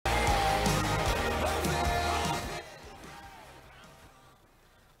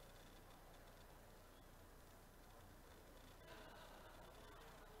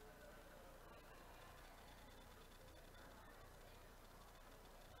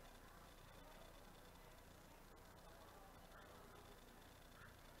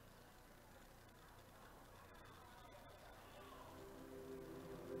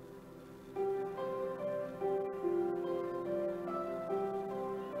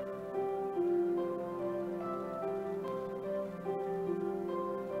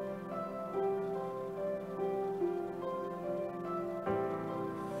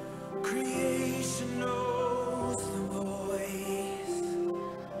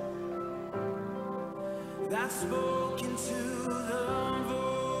that spoke into the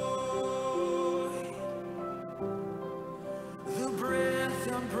void, the breath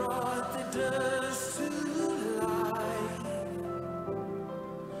that brought the dust to life,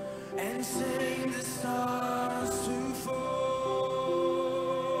 and sang the stars to fall.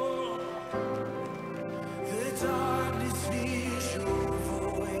 The darkness hears your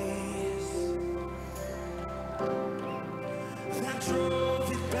voice, that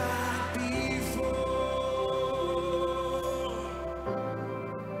drove it back before.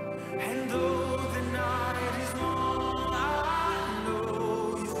 And though the night is long, I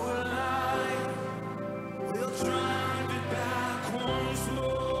know your light will drive it back once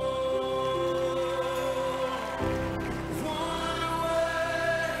more. One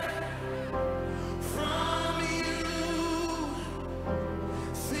word from you,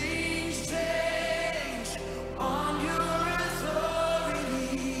 things change on your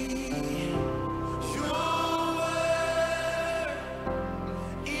authority. Your word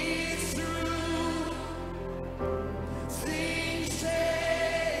is true. Things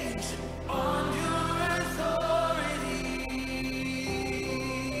change on your authority.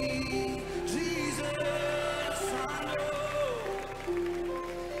 Jesus, I know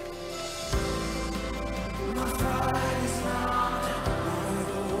my fight is not my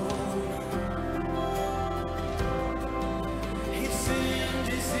own. Its end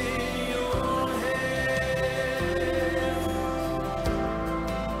is in your hand.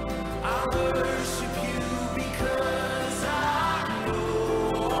 I worship you because I know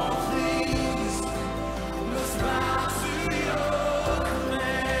all things must bow to your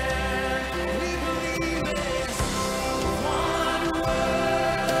command. We believe this. One word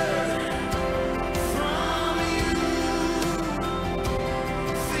from you,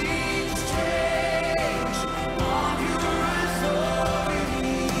 things change on your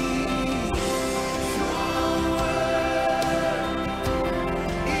authority. Your word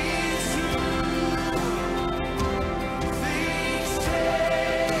is true. Things change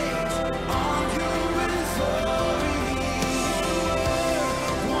on your authority.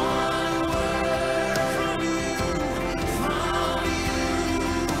 One word from you, things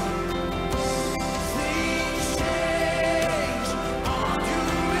change on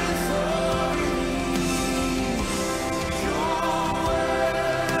your authority. Your word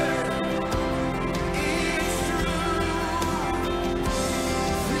is true.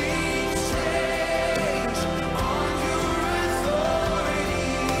 Things change on your authority.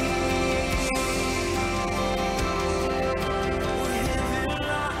 Will heaven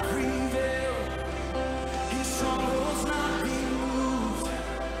not prevail? Can strongholds not be moved?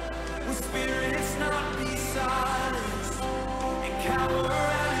 Will spirits not be silenced and cower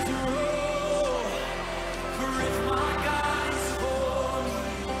at his roar? For if my God is for me,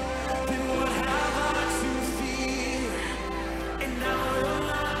 then what have I to fear? And I will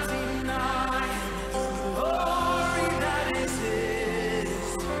not deny the glory that is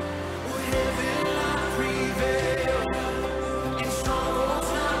his. Will heaven not prevail? And strongholds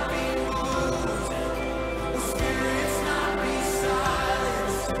not be moved? Will spirits not be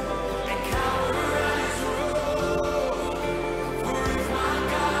silenced and cower at his roar? For if my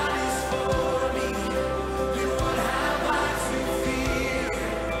God is for me, then what have I to fear?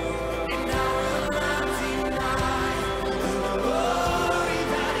 And I will not deny the glory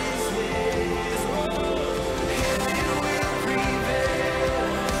that is his. Heaven will prevail,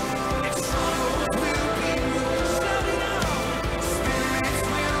 and strongholds will be moved. Shout it out. Spirits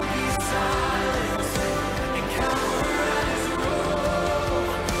will be silenced and cower at his roar.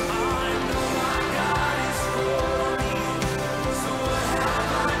 I know my God is for me, so what have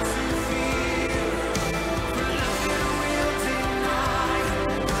I to fear? For nothing will deny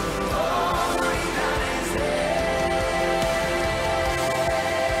the glory that is Well.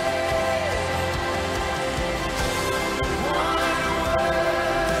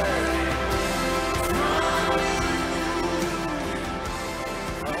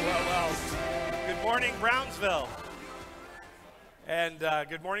 Good morning, Brownsville. And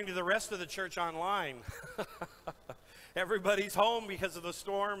good morning to the rest of the church online. Everybody's home because of the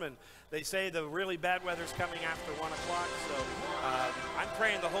storm, and they say the really bad weather's coming after 1 o'clock. So I'm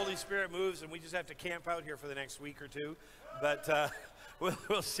praying the Holy Spirit moves, and we just have to camp out here for the next week or two. But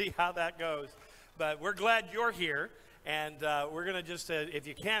we'll see how that goes. But we're glad you're here. And we're going to just, if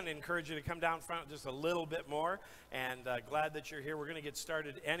you can, encourage you to come down front just a little bit more. And glad that you're here. We're going to get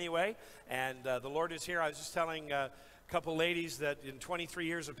started anyway. And the Lord is here. I was just telling a couple ladies that in 23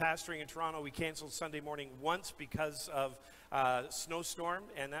 years of pastoring in Toronto, we canceled Sunday morning once because of snowstorm.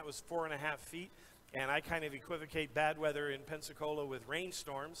 And that was 4.5 feet. And I kind of equivocate bad weather in Pensacola with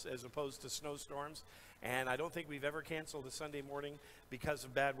rainstorms as opposed to snowstorms. And I don't think we've ever canceled a Sunday morning because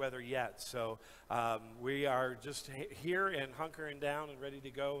of bad weather yet. So we are just here and hunkering down and ready to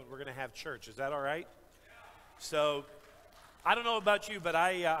go, and we're going to have church. Is that all right? So I don't know about you, but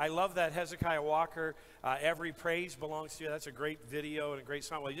I love that Hezekiah Walker, Every Praise Belongs to You. That's a great video and a great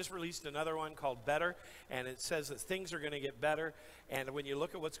song. Well, he just released another one called Better, and it says that things are going to get better. And when you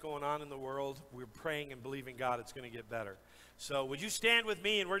look at what's going on in the world, we're praying and believing God it's going to get better. So would you stand with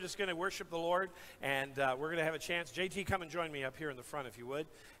me, and we're just going to worship the Lord, and we're going to have a chance. JT, come and join me up here in the front if you would.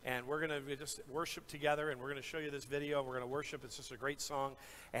 And we're going to just worship together, and we're going to show you this video. We're going to worship. It's just a great song.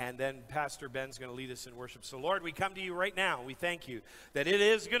 And then Pastor Ben's going to lead us in worship. So, Lord, we come to you right now. We thank you that it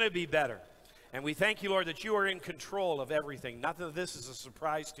is going to be better. And we thank you, Lord, that you are in control of everything. Nothing of this is a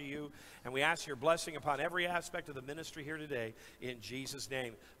surprise to you. And we ask your blessing upon every aspect of the ministry here today in Jesus'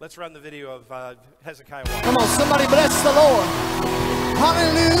 name. Let's run the video of Hezekiah Walker. Come on, somebody bless the Lord.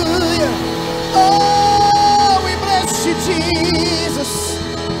 Hallelujah. Oh, we bless you, Jesus.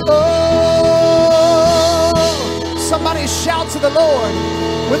 Oh, somebody shout to the Lord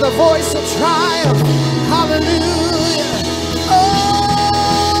with a voice of triumph. Hallelujah.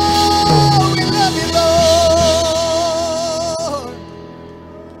 Oh, we love you,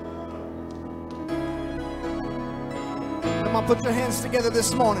 Lord. Come on, put your hands together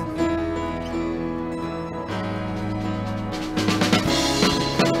this morning.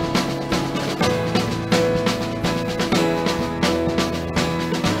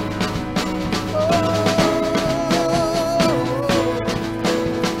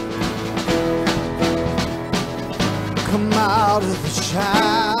 Out of the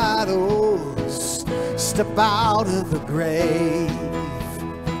shadows, step out of the grave,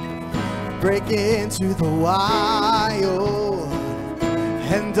 break into the wild,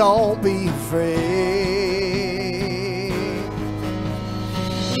 and don't be afraid.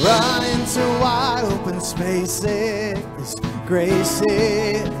 Run into wide open spaces, grace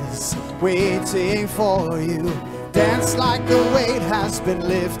is waiting for you. Dance like the weight has been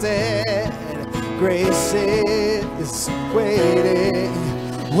lifted. Grace is waiting.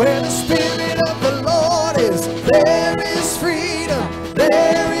 Where the Spirit of the Lord is, there is freedom.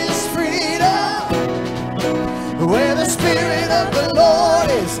 There is freedom. Where the Spirit of the Lord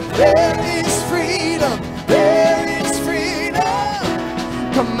is, there is freedom. There is freedom.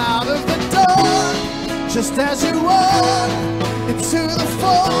 Come out of the door, just as you are, into the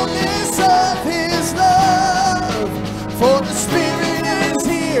fullness of His love. For the Spirit is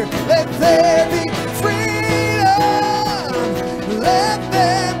here. Let there be freedom. Let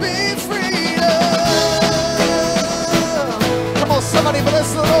there be freedom. Come on, somebody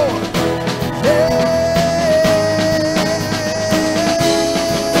bless the Lord. Yeah.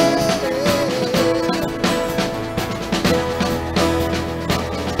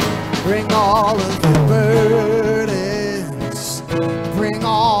 Bring all of your burdens. Bring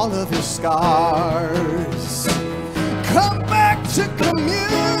all of your scars. Come back to communion.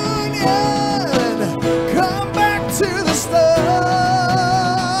 Come back to the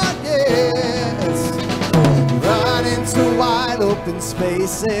start, yes. Run into wide open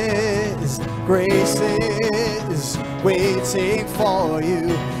spaces. Grace is waiting for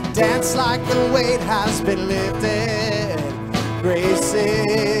you. Dance like the weight has been lifted. Grace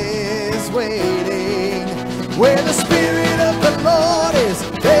is waiting. Where the Spirit of the Lord is,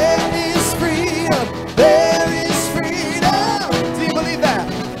 there is freedom. There is freedom. Do you believe that?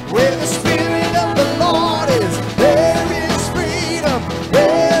 Where the Spirit of the Lord is, there is freedom.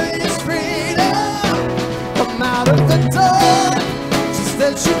 There is freedom. Come out of the door, just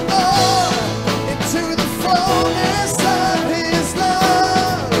as you are, into the fullness of His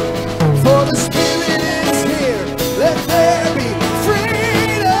love. For the Spirit is here. Let there be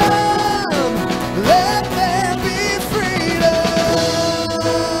freedom. Let there be freedom.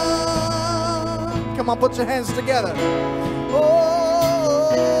 Come on, put your hands together.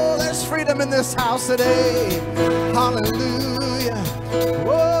 Oh, there's freedom in this house today. Hallelujah.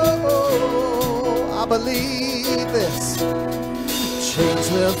 Oh, I believe this.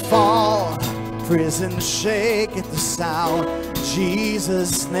 Chains will fall, prison shake at the sound.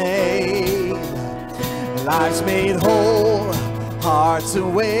 Jesus' name. Lives made whole, hearts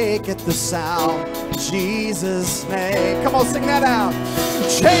awake at the sound. Jesus' name. Come on, sing that out.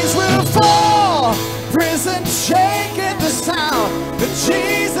 Chains will fall, prison shake at the sound of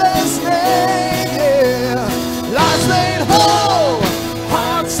Jesus' name. Yeah. Lives made whole,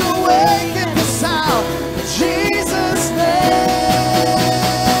 hearts awake at the sound of Jesus' name.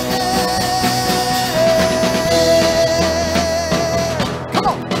 Come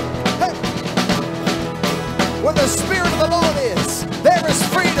on. Hey.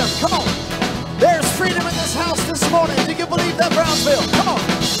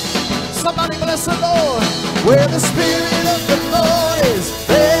 Praise the Lord. Where the Spirit of the Lord is,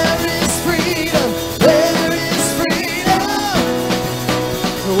 there is freedom. There is freedom.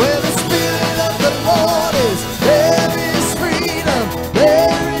 Where the Spirit of the Lord is, there is freedom.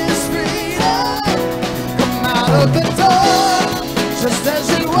 There is freedom. Come out of the door, just as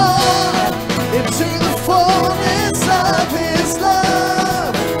you are, into the fullness of His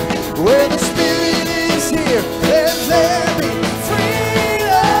love. Where the Spirit is here, let there be freedom.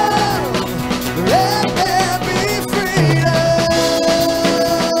 Let there be freedom.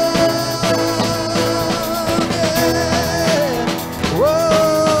 Yeah. Whoa.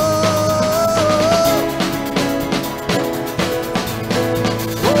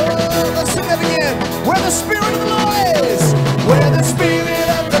 Let's sing that again. Where the Spirit of the Lord is, where the Spirit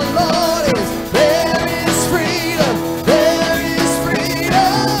of the Lord is, there is freedom. There is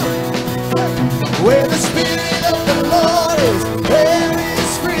freedom. Where the Spirit of the Lord is, there is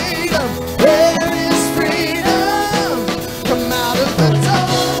freedom. There is freedom. Come out of the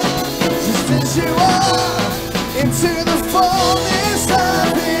door, just as you are, into the fullness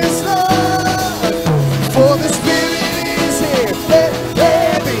of His love. For the Spirit is here. Let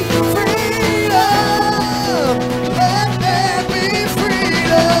there be freedom. Let there be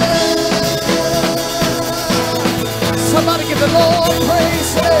freedom. Somebody give the Lord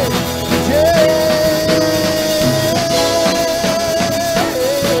praise today.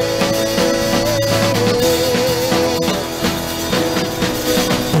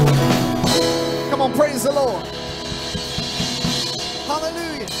 Come on, praise the Lord.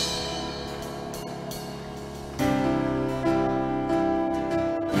 Hallelujah.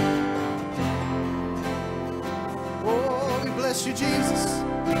 Oh, we bless you, Jesus.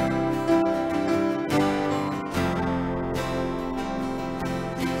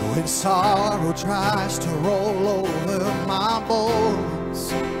 When sorrow tries to roll over my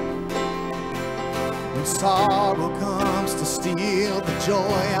bones, when sorrow comes to steal the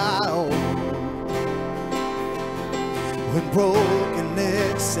joy I own, when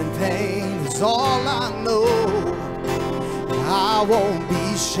brokenness and pain is all I know, I won't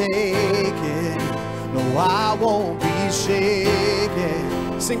be shaken. No, I won't be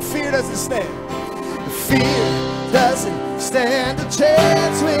shaken. Sing, fear doesn't stand. Fear doesn't stand a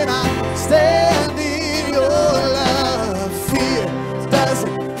chance when I stand in your love. Fear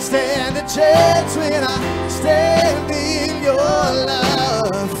doesn't stand a chance when I stand in your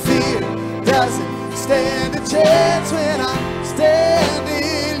love. Fear doesn't stand a chance when I stand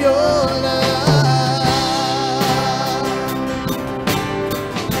in your love.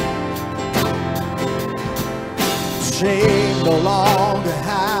 Shame no longer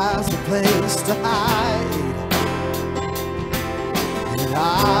has a place to hide.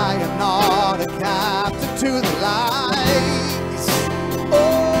 I am not a captive to the lies.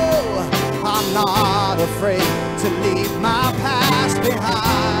 Oh, I'm not afraid to leave my past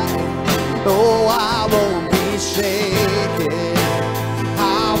behind. Oh, I won't be shaken.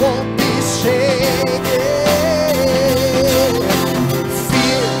 I won't be shaken.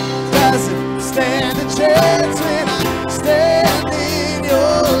 Fear doesn't stand a chance when I stand in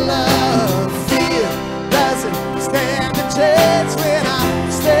your love. Fear doesn't stand a chance when I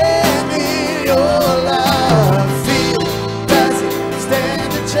stand in your love. Fear doesn't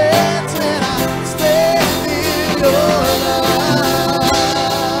stand a chance when I stand in your love.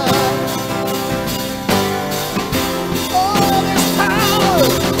 Oh,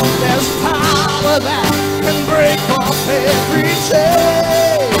 there's power that can break off every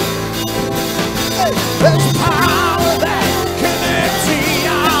chain. Hey, there's power that can empty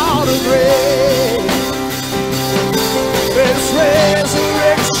out a grave. There's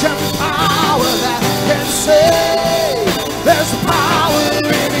resurrection power that can save. There's power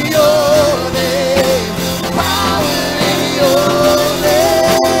in your name. Power in your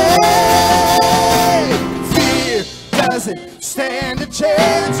name. Fear doesn't stand a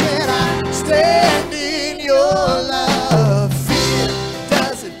chance when I stand in your love. Fear doesn't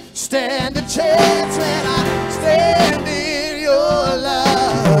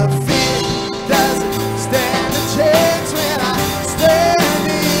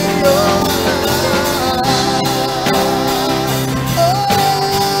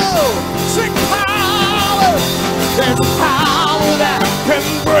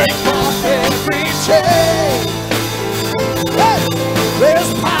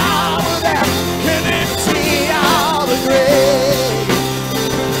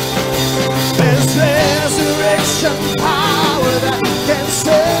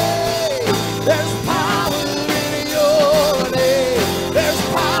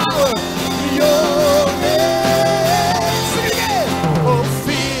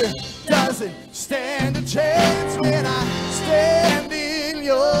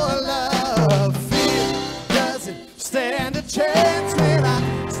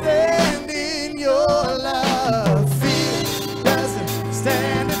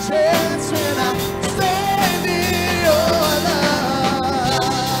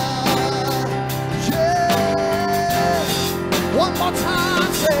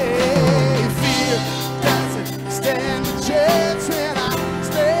time, say, fear doesn't stand a chance when I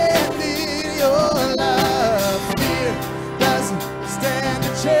stand in your love. Fear doesn't stand a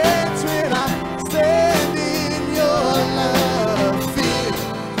chance when I stand in your love. Fear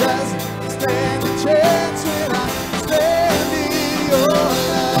doesn't stand a chance when I stand in your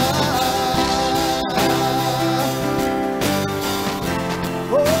love.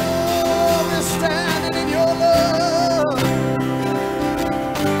 Oh, we're standing in your love.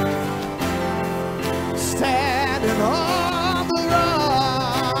 Standing on the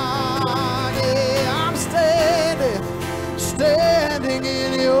run. Yeah, I'm standing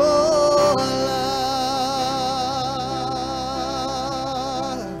in your love.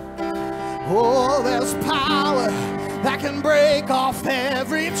 Oh, there's power that can break off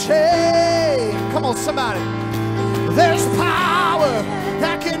every chain. Come on, somebody. There's power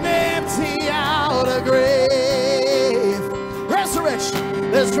that can empty out a grave.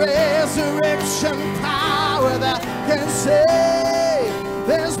 Resurrection. There's resurrection power that can save.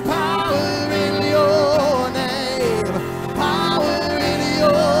 There's power in your name. Power in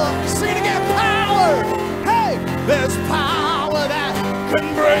your... Sing it again. Power. Hey. There's power that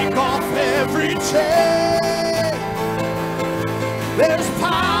can break off every chain. There's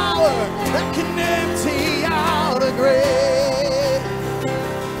power that can empty out a grave.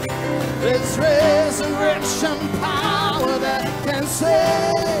 There's resurrection power that can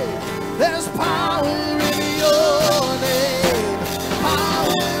save. There's power in your name.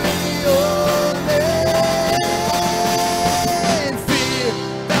 Power in your name. Fear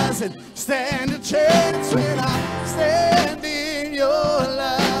doesn't stand a chance when I stand in your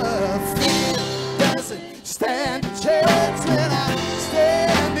love. Fear doesn't stand a chance when I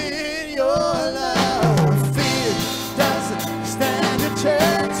stand in your love. Fear doesn't stand a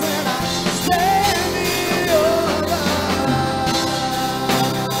chance when I stand in your love.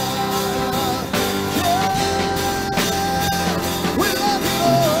 Yeah. We love you,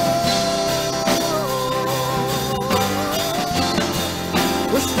 Lord.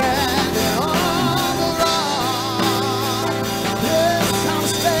 We're standing on the rock. Yes, I'm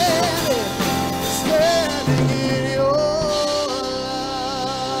standing in your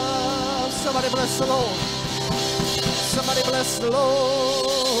love. Somebody bless the Lord. Somebody bless the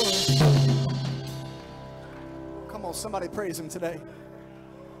Lord. Come on, somebody praise him today.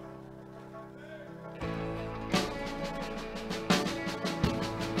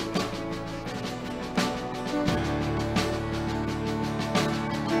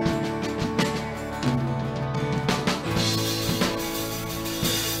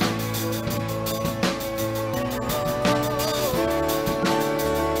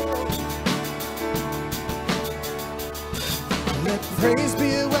 Let praise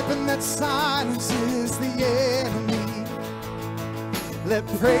be a weapon that silences the enemy. Let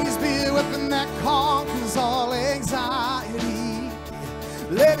praise be a weapon that conquers all anxiety.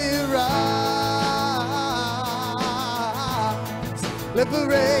 Let it rise. Let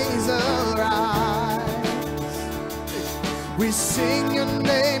praise arise. We sing your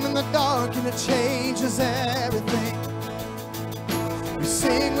name in the dark and it changes everything. We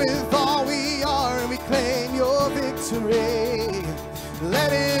sing with all we are and we claim your victory.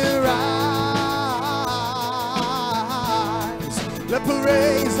 Let it rise. Let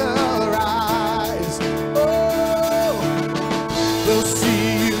praise arise. Oh, we'll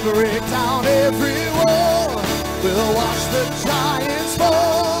see you break down every wall. We'll watch the giants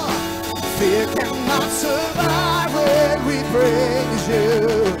fall. Fear cannot survive when we praise you.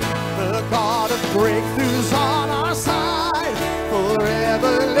 The God of breakthroughs on our side.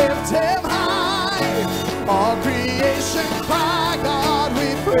 Forever lift him high. All creation cry, God,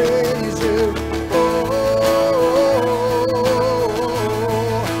 we praise you. Oh,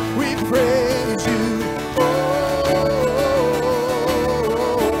 we praise you. Oh,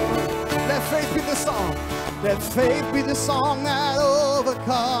 let faith be the song. Let faith be the song that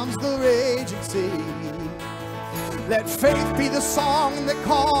overcomes the raging sea. Let faith be the song that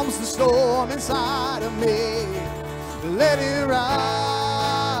calms the storm inside of me. Let it rise.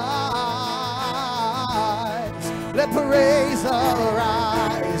 Let praise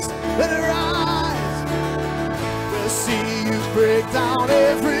arise. Let it rise. We'll see you break down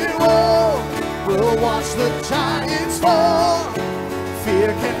every wall. We'll watch the giants fall.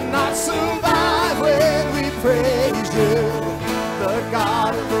 Fear cannot survive when we praise you. The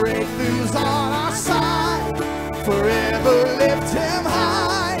God of breakthroughs on our side. Forever lift him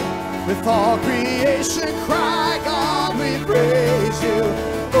high. With all creation cry, God, we praise you.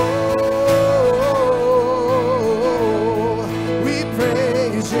 Oh, we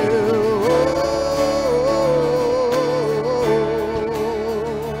praise you. Oh,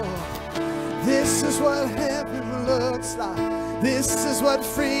 looks like. This is what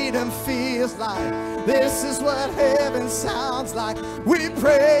freedom feels like. This is what heaven sounds like. We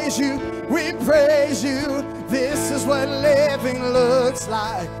praise you, we praise you. This is what living looks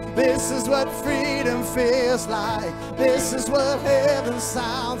like. This is what freedom feels like. This is what heaven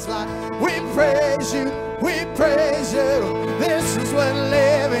sounds like. We praise you, we praise you. This is what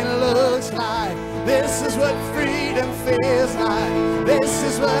living looks like. This is what freedom feels like. This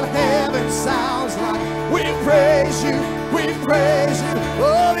is what heaven sounds like. We praise you, we praise you.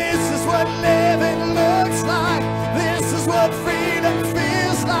 Oh, this is what living looks like. This is what freedom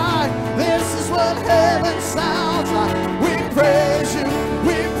feels like. This is what heaven sounds like. We praise you,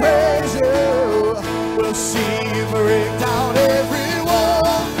 we praise you. We'll see you break down every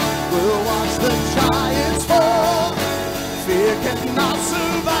wall. We'll watch the giants fall. Fear cannot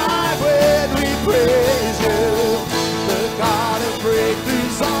survive when we praise you. The God of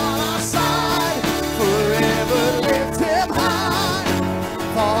breakthroughs on our side. Forever lift him high.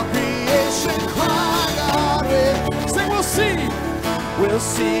 For creation cry, God will sing. We'll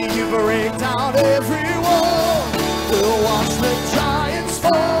see you break down every wall. We'll watch the giants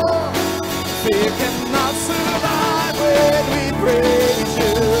fall. Fear cannot survive when we praise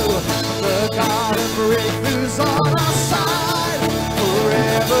you. The God of breakthroughs on our side.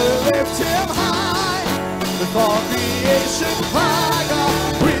 Forever lift him high. Before creation cry, God,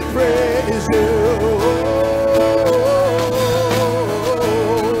 we praise you.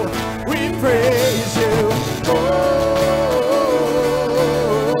 We praise you.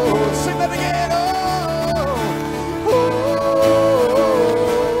 Sing that again.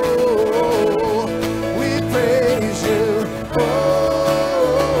 We praise you.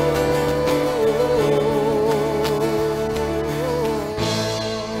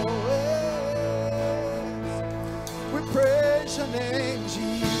 We praise your name,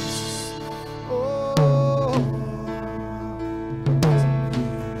 Jesus. Oh,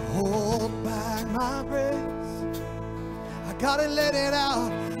 hold back my breath. I gotta let it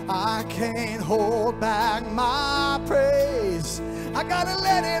out. I can't hold back my praise. I gotta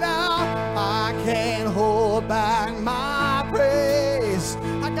let it out. I can't hold back my praise.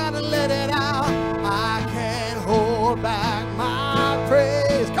 I gotta let it out. I can't hold back my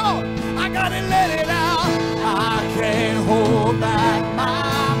praise. Come on. I gotta let it out. I can't hold back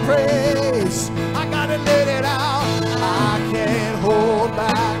my praise. I gotta let it out. I can't hold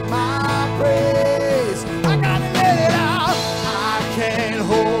back my praise. I gotta let it out. I can't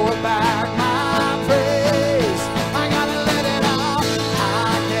hold back my praise. I gotta let it out.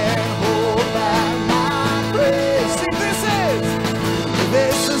 I can't hold back my praise. See,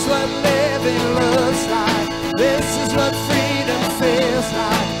 this is what living looks like. This is what freedom feels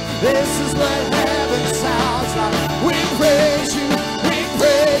like. This is what heaven sounds like. We praise you, we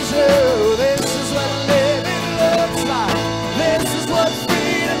praise you. This is what living looks like. This is what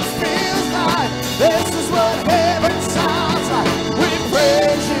freedom feels like. This is what heaven sounds like. We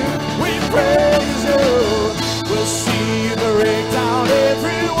praise you, we praise you. We'll see you break down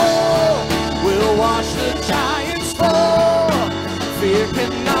every wall. We'll watch the giants fall. Fear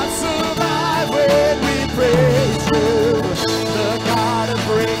cannot survive when we praise you. The God of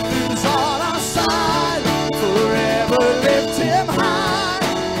breakthroughs on our side. Forever lift him high.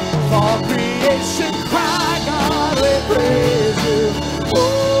 For creation cry, God, we praise you. Oh,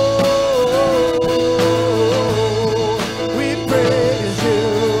 we praise you.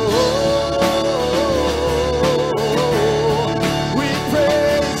 We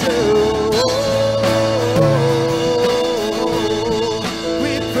praise you.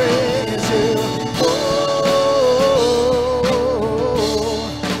 We praise you.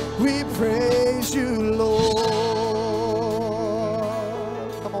 We praise you, Lord.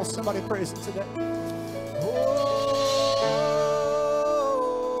 Come on, somebody praise him today. Oh,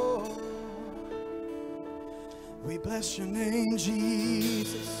 we bless your name,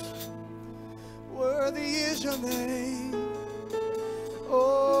 Jesus. Worthy is your name.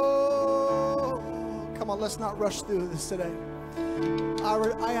 Oh, come on, let's not rush through this today.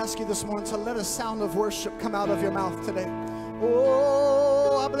 I ask you this morning to let a sound of worship come out of your mouth today.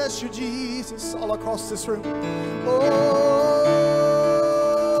 Oh, I bless you, Jesus, all across this room. Oh,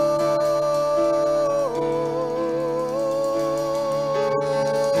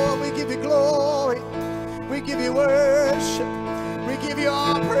 we give you glory. We give you worship. We give you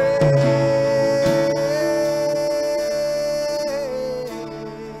our praise.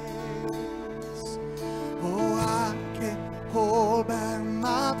 Oh, I can't hold back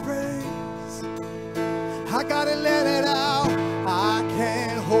my praise. I gotta let it out. I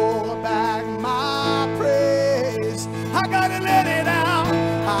can't hold back my praise. I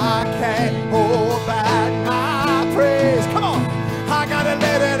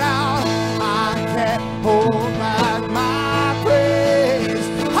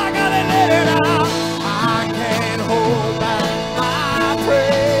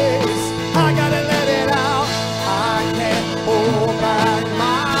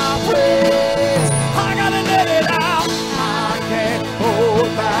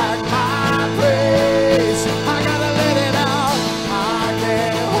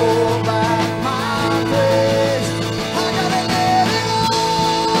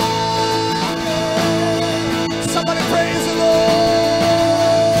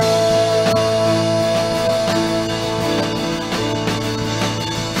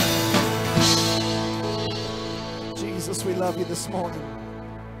love you this morning.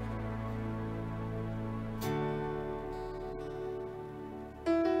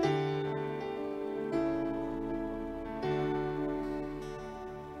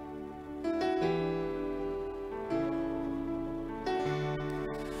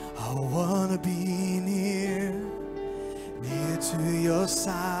 I wanna be near to your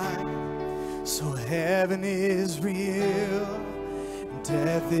side, so heaven is real and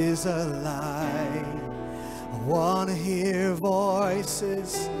death is a lie. I wanna hear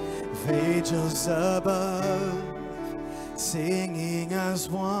voices of angels above, singing as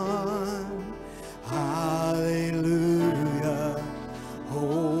one, hallelujah.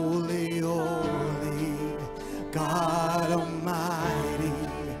 Holy, holy, God Almighty,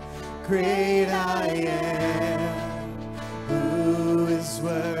 great I am, who is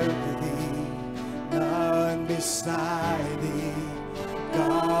worthy, none beside thee,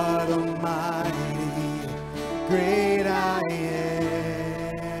 God Almighty, great I am.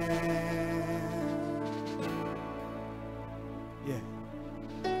 Yeah.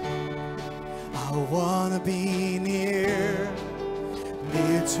 I wanna be near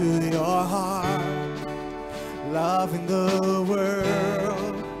to your heart, loving the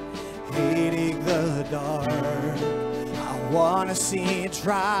world, hating the dark. I wanna see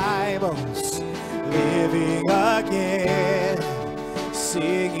tribals living again,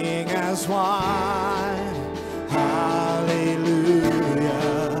 singing as one, hallelujah.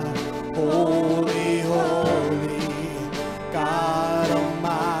 Holy, holy, God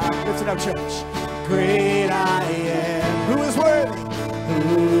Almighty. Lift it up, church. Great I am. Who is worthy?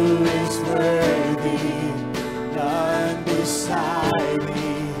 Who is worthy? None beside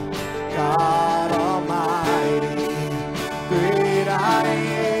thee, God Almighty, great I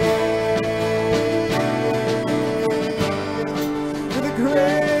am. You're the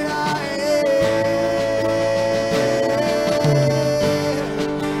great I am.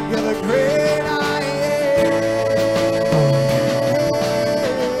 You're the great I am.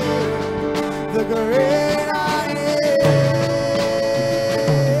 The great I am.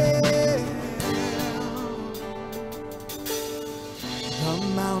 The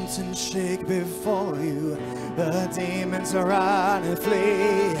mountains shake before you, the demons run and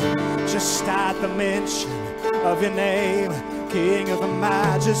flee, just at the mention of your name, King of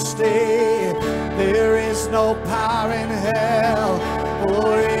majesty. There is no power in hell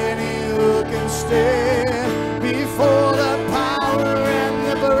or any who can stand before the power and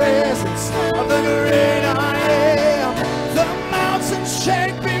the presence of the great I am. The mountains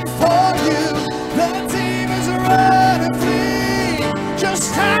shake before you, the demons run and flee,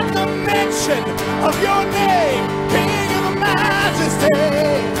 just at the mention of your name, King of majesty.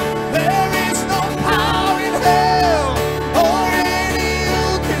 There is no power in hell or any who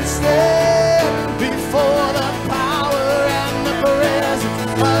can stand before the power and the presence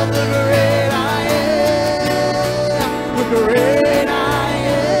of the great I am. The great I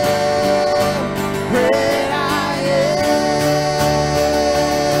am. Great I am.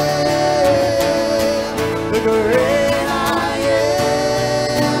 The great I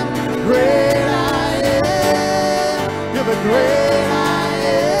am. Great I am. You're the great I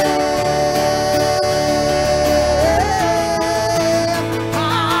am.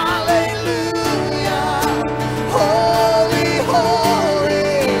 Hallelujah. Holy, holy,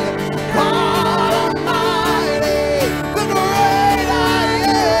 God Almighty, the great I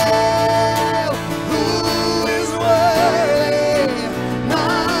am. Who is worthy?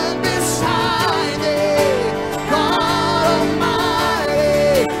 None beside thee, God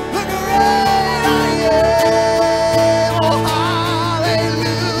Almighty, the great I am. Oh,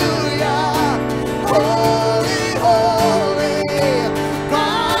 hallelujah. Holy, holy,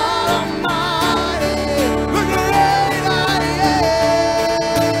 God Almighty, the great I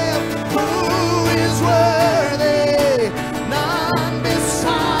am. Who is worthy? None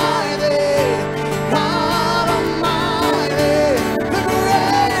beside thee, God Almighty, the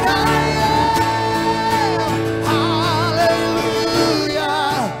great I am. Hallelujah.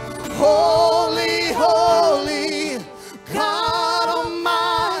 Holy, holy, God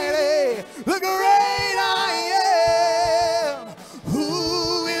Almighty, the great I am. Who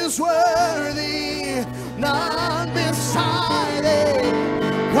is worthy? None beside thee,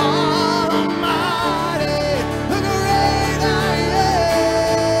 God Almighty, the great I am.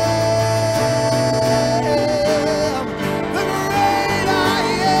 The great I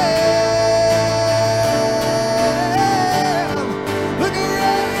am. The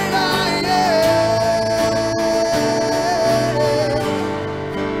great I am.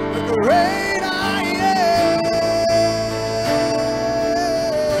 The great I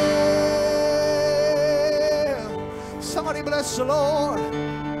am. We bless the Lord.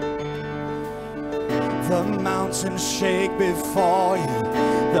 The mountains shake before you.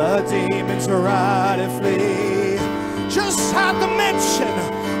 The demons ride and flee. Just at the mention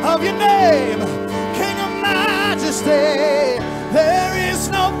of your name, King of Majesty, there is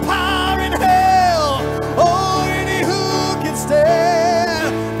no power in hell or any who can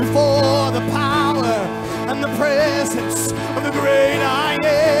stand before the power and the presence of the great I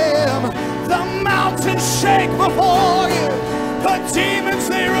am. The mountains shake before you. The demons,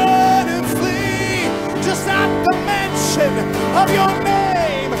 they run and flee. Just at the mention of your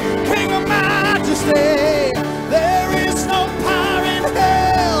name, King of Majesty, there is no power in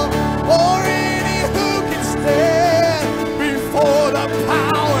hell or any who can stand before the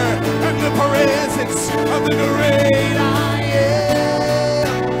power and the presence of the great I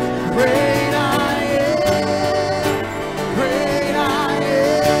am. Great I am. Great I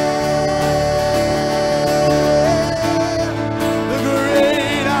am. The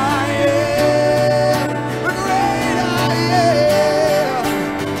great I am. The great I am.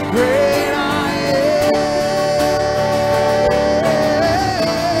 Great I am.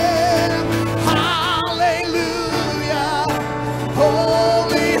 Hallelujah.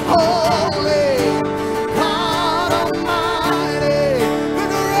 Holy, holy, God Almighty, the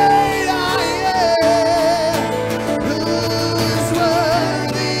great I am, who is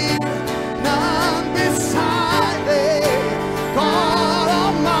worthy, none beside thee, God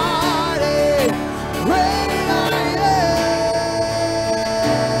Almighty, great I am,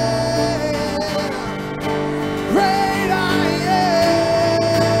 great I am,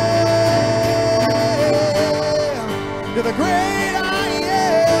 you're the great I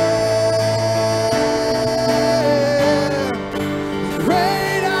am,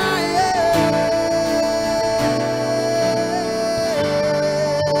 great I am.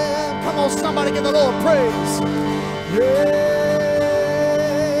 Come on, somebody give the Lord praise. Yes,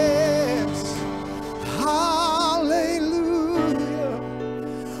 hallelujah.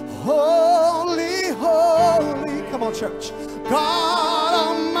 Holy, holy, come on, church. God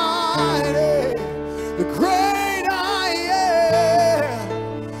Almighty, the great I am,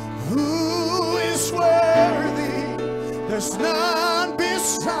 who is worthy, there's none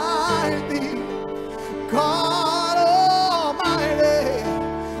beside thee, God Almighty,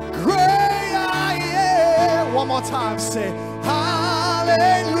 great I am. One more time, say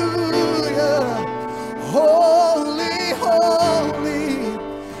hallelujah. Holy, holy,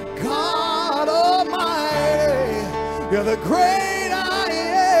 God Almighty, you're the great I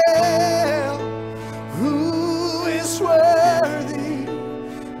am, who is worthy,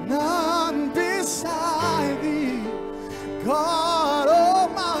 none beside thee, God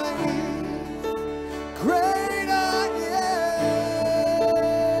Almighty, great I am,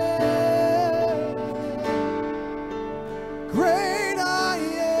 great I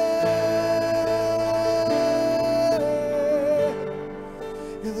am,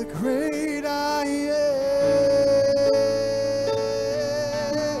 you're the great I am.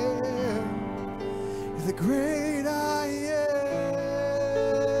 You're the great I am.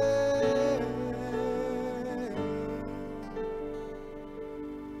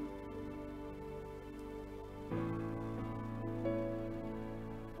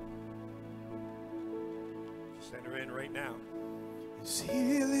 Just enter in right now. There's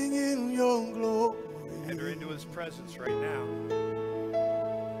healing in your glory. Enter into his presence right now.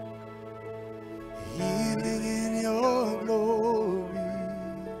 Healing in your glory.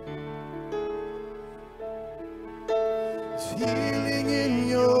 There's healing in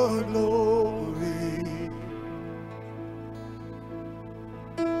your glory.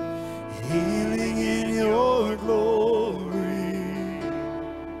 Healing in your glory.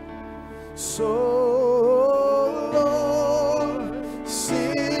 So, Lord,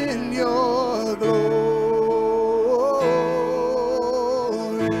 send your glory.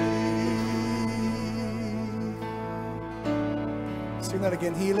 Sing that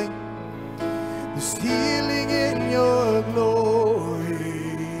again, healing. There's healing in your glory.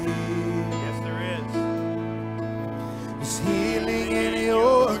 Yes, there is. There's healing in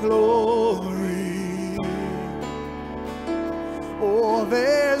your glory. Oh,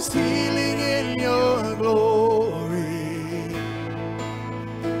 there's healing in your glory.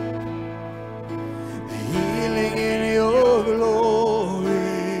 Healing in your glory.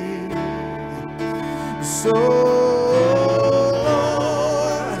 So,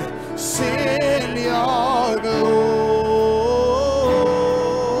 Lord, send your glory.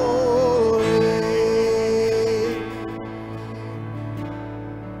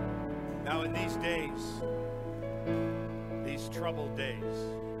 Now in these days, these troubled days,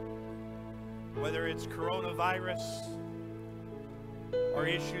 whether it's coronavirus, are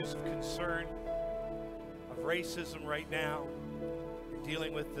issues of concern, of racism right now,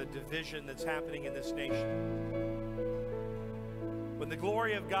 dealing with the division that's happening in this nation. When the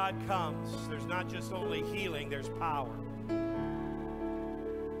glory of God comes, there's not just only healing, there's power.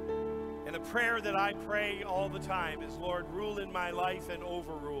 And the prayer that I pray all the time is, Lord, rule in my life and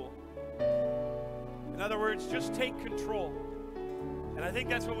overrule. In other words, just take control. And I think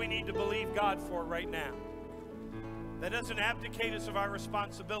that's what we need to believe God for right now. That doesn't abdicate us of our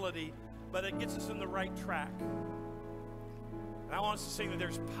responsibility, but it gets us in the right track. And I want us to sing that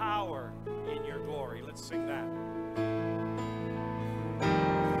there's power in your glory. Let's sing that.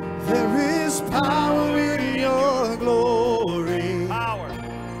 There is power in your glory. Power.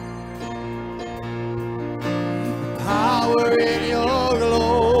 Power in your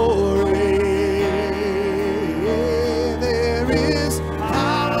glory. There is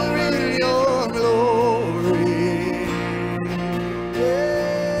power in your glory.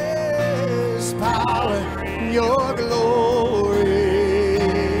 There's power in your glory.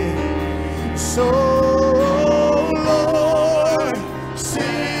 So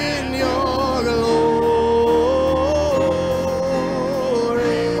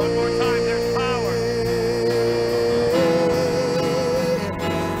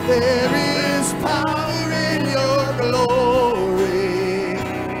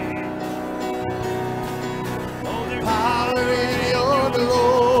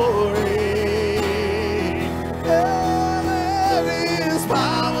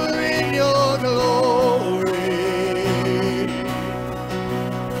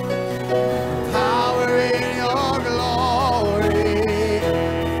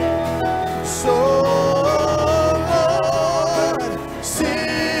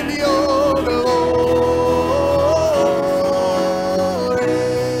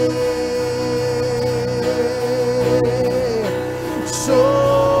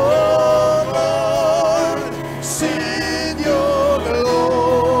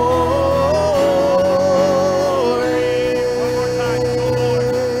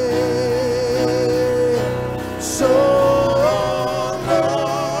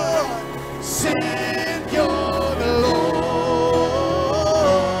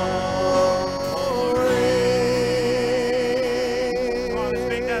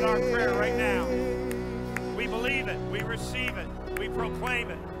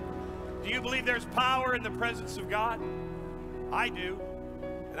I do,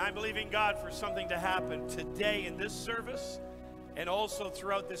 and I'm believing God for something to happen today in this service and also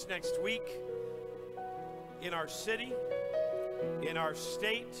throughout this next week in our city, in our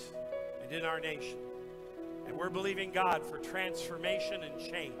state, and in our nation. And we're believing God for transformation and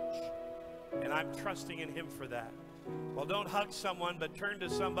change, and I'm trusting in Him for that. Well, don't hug someone, but turn to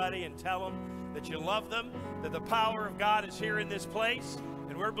somebody and tell them that you love them, that the power of God is here in this place,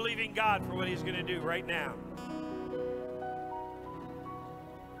 and we're believing God for what He's going to do right now.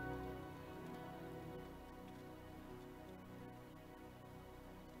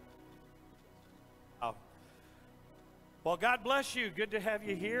 Well, God bless you. Good to have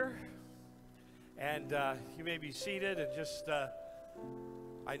you here. And you may be seated and just,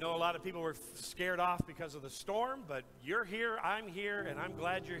 I know a lot of people were scared off because of the storm, but you're here, I'm here, and I'm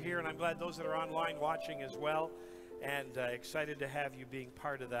glad you're here, and I'm glad those that are online watching as well, and excited to have you being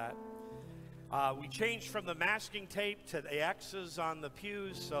part of that. We changed from the masking tape to the X's on the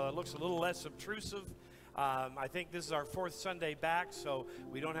pews, so it looks a little less obtrusive. I think this is our 4th Sunday back, so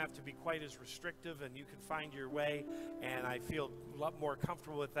we don't have to be quite as restrictive, and you can find your way, and I feel a lot more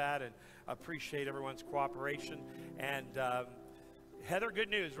comfortable with that and appreciate everyone's cooperation. And Heather, good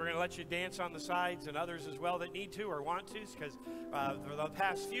news. We're going to let you dance on the sides, and others as well that need to or want to, because for the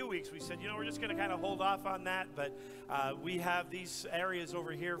past few weeks we said, you know, we're just going to kind of hold off on that, but we have these areas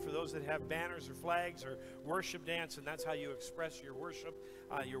over here for those that have banners or flags or worship dance, and that's how you express your worship.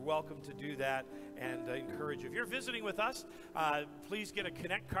 You're welcome to do that, and encourage you. If you're visiting with us, please get a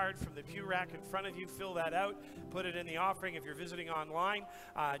Connect card from the pew rack in front of you. Fill that out. Put it in the offering. If you're visiting online,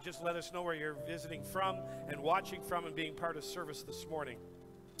 just let us know where you're visiting from and watching from and being part of service this morning.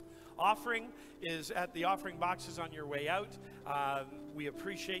 Offering is at the offering boxes on your way out. We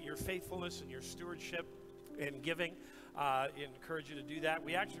appreciate your faithfulness and your stewardship and giving. Encourage you to do that.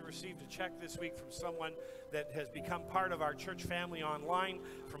 We actually received a check this week from someone that has become part of our church family online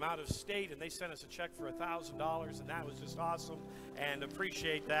from out of state, and they sent us a check for $1,000, and that was just awesome, and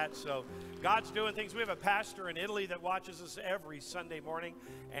appreciate that. So God's doing things. We have a pastor in Italy that watches us every Sunday morning,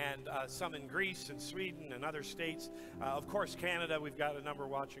 and some in Greece and Sweden and other states. Of course, Canada, we've got a number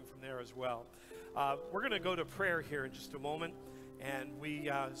watching from there as well. We're going to go to prayer here in just a moment, and we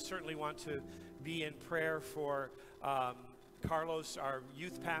certainly want to be in prayer for Carlos, our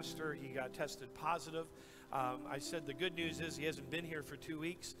youth pastor, he got tested positive. I said the good news is he hasn't been here for 2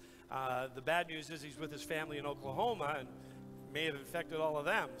 weeks. The bad news is he's with his family in Oklahoma and may have infected all of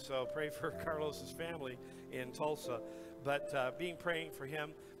them. So pray for Carlos's family in Tulsa. But praying for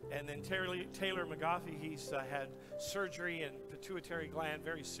him. And then Taylor McGoffey, he's had surgery and pituitary gland,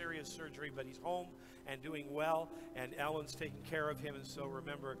 very serious surgery, but he's home and doing well. And Ellen's taking care of him. And so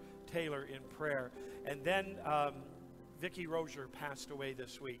remember Taylor in prayer. And then Vicki Rozier passed away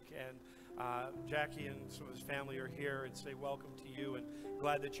this week. And Jackie and some of his family are here and say welcome to you. And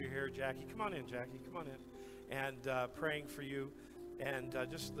glad that you're here, Jackie. Come on in, Jackie. Come on in. And praying for you. And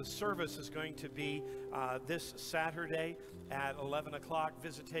just the service is going to be this Saturday at 11 o'clock.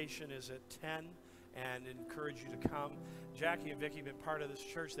 Visitation is at 10, and encourage you to come. Jackie and Vicki have been part of this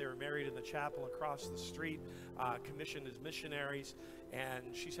church. They were married in the chapel across the street, commissioned as missionaries,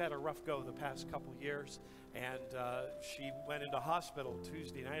 and she's had a rough go the past couple years. And she went into hospital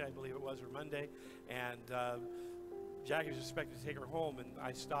Tuesday night, I believe it was, or Monday, and Jackie was expected to take her home, and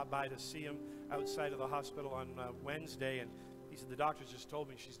I stopped by to see him outside of the hospital on Wednesday, and he said, the doctors just told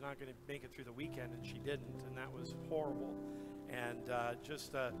me she's not going to make it through the weekend, and she didn't, and that was horrible. And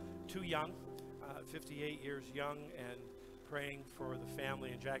just too young, 58 years young, and praying for the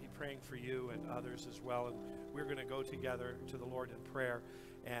family, and Jackie praying for you and others as well. And we're going to go together to the Lord in prayer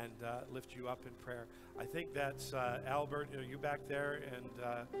and lift you up in prayer. I think that's Albert, are you back there? And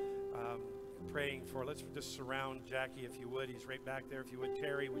praying for, let's just surround Jackie if you would. He's right back there. If you would,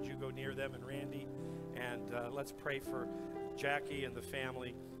 Terry, would you go near them, and Randy? And let's pray for Jackie and the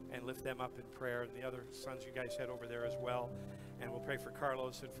family and lift them up in prayer. And the other sons, you guys head over there as well. And we'll pray for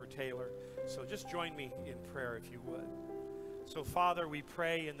Carlos and for Taylor. So just join me in prayer if you would. So Father, we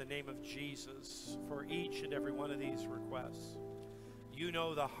pray in the name of Jesus for each and every one of these requests. You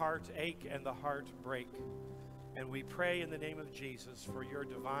know the heartache and the heartbreak. And we pray in the name of Jesus for your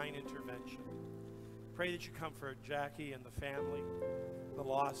divine intervention. Pray that you comfort Jackie and the family, the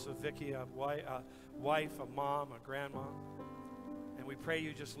loss of Vicki, a wife, a mom, a grandma. And we pray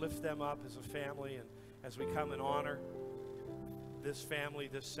you just lift them up as a family, and as we come and honor this family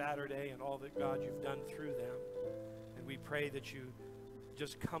this Saturday and all that, God, you've done through them. And we pray that you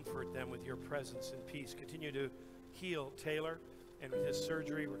just comfort them with your presence and peace. Continue to heal Taylor and his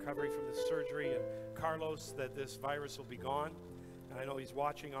surgery, recovery from this surgery, and Carlos, that this virus will be gone. And I know he's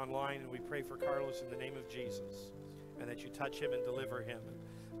watching online, and we pray for Carlos in the name of Jesus, and that you touch him and deliver him.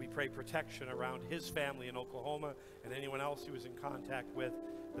 And we pray protection around his family in Oklahoma and anyone else he was in contact with,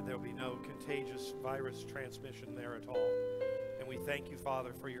 that there will be no contagious virus transmission there at all. And we thank you,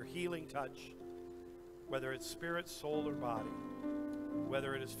 Father, for your healing touch, whether it's spirit, soul, or body,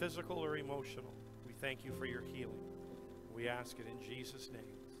 whether it is physical or emotional. We thank you for your healing. We ask it in Jesus' name.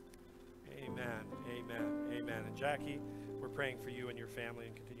 Amen, amen, amen. And Jackie, we're praying for you and your family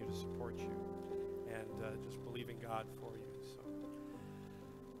and continue to support you and just believing God for you. So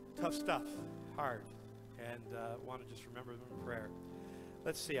tough stuff, hard, and want to just remember them in prayer.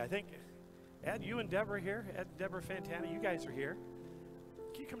 Let's see, I think, Ed, you and Deborah here, Ed and Deborah Fantana, you guys are here.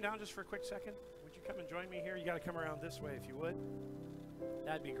 Can you come down just for a quick second? Would you come and join me here? You got to come around this way if you would.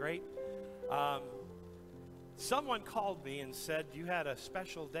 That'd be great. Someone called me and said you had a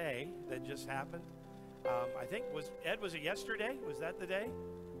special day that just happened. I think, was it yesterday? Was that the day?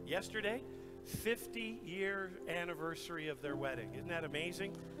 Yesterday? 50-year anniversary of their wedding. Isn't that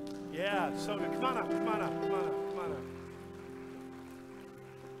amazing? Yeah, so come on up, come on up, come on up, come on up.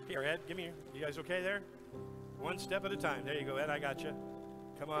 Here, Ed, give me your, you guys okay there? One step at a time. There you go, Ed, I got you.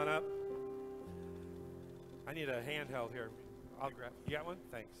 Come on up. I need a handheld here. I'll grab. You got one?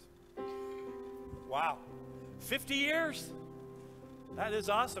 Thanks. Wow. 50 years? That is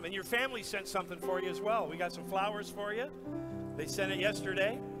awesome. And your family sent something for you as well. We got some flowers for you. They sent it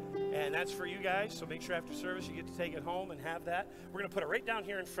yesterday, and that's for you guys. So make sure after service you get to take it home and have that. We're going to put it right down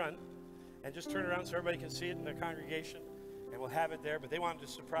here in front and just turn it around so everybody can see it in the congregation, and we'll have it there. But they wanted to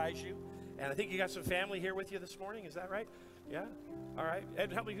surprise you. And I think you got some family here with you this morning. Is that right? Yeah? All right.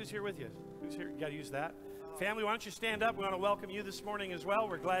 Ed, help me. Who's here with you? Who's here? You got to use that. Family, why don't you stand up? We want to welcome you this morning as well.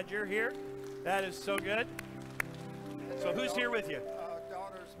 We're glad you're here. That is so good. So who's here with you?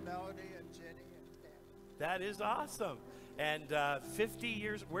 Daughters Melody and Jenny and Dan. That is awesome. And 50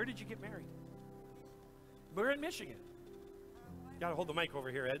 years. Where did you get married? We're in Michigan. Got to hold the mic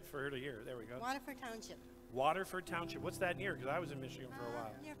over here, Ed, for her to hear. There we go. Waterford Township. Waterford Township. What's that near? Because I was in Michigan for a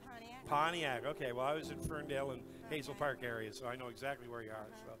while. Near Pontiac. Pontiac. Okay. Well, I was in Ferndale and Hazel Park area, so I know exactly where you are.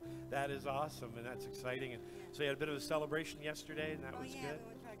 So that is awesome, and that's exciting. And so you had a bit of a celebration yesterday, and that was good. We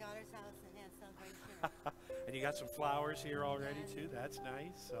went to our daughter's house and had a celebration. And you got some flowers here already too. That's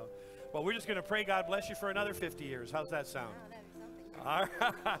nice. So, Well, we're just going to pray God bless you for another 50 years. How's that sound? Oh, All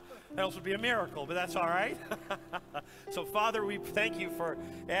right. That also would be a miracle, but that's all right. So, Father, we thank you for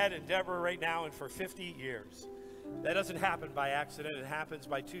Ed and Deborah right now and for 50 years. That doesn't happen by accident. It happens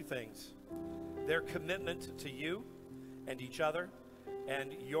by two things: their commitment to you and each other,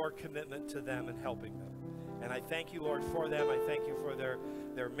 and your commitment to them and helping them. And I thank you, Lord, for them. I thank you for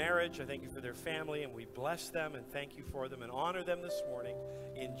their marriage. I thank you for their family, and we bless them and thank you for them and honor them this morning.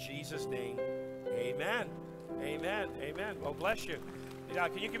 In Jesus' name, amen. Amen. Amen. Well, bless you.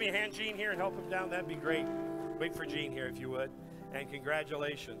 Can you give me a hand, Gene, here, and help him down? That'd be great. Wait for Gene here, if you would. And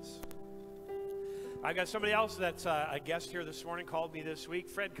congratulations. I got somebody else that's a guest here this morning, called me this week.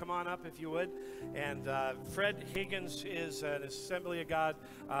 Fred, come on up if you would. And Fred Higgins is an Assembly of God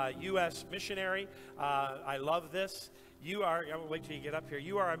U.S. missionary. I love this. You are, I'll wait till you get up here.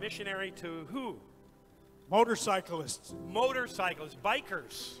 You are a missionary to who? Motorcyclists. Motorcyclists,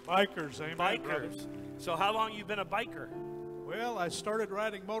 bikers. Bikers, amen. Bikers. Brother. So how long you been a biker? Well, I started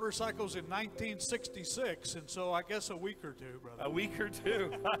riding motorcycles in 1966, and so I guess a week or two, brother. A week or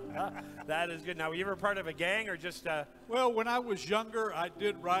two. That is good. Now, were you ever part of a gang or just... Well, when I was younger, I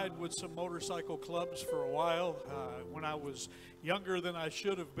did ride with some motorcycle clubs for a while. When I was younger than I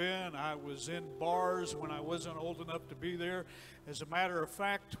should have been, I was in bars when I wasn't old enough to be there. As a matter of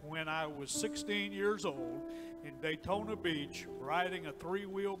fact, when I was 16 years old in Daytona Beach, riding a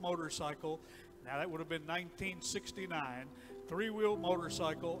three-wheel motorcycle, now that would have been 1969, three-wheel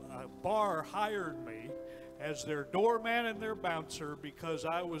motorcycle, a bar hired me as their doorman and their bouncer because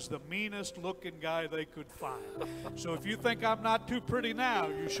I was the meanest looking guy they could find. So if you think I'm not too pretty now,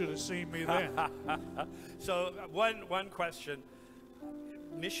 you should have seen me then. So one question.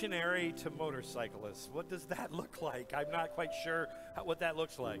 Missionary to motorcyclists, what does that look like? I'm not quite sure what that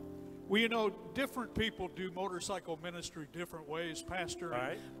looks like. Well, you know, different people do motorcycle ministry different ways, Pastor. All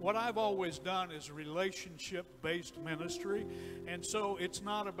right. What I've always done is relationship-based ministry, and so it's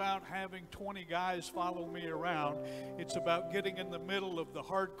not about having 20 guys follow me around. It's about getting in the middle of the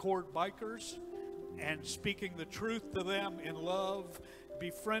hardcore bikers and speaking the truth to them in love,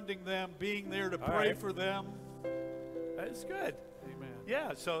 befriending them, being there to pray right. for them. That is good. Amen.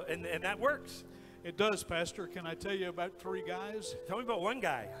 Yeah, so, and that works. It does, Pastor. Can I tell you about three guys? Tell me about one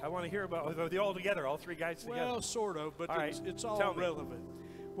guy. I want to hear about the all together, all three guys together. Well, sort of, but All right. it's all Tell me. relevant.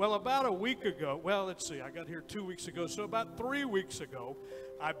 Well, about a week ago, well, let's see, I got here 2 weeks ago, so about 3 weeks ago,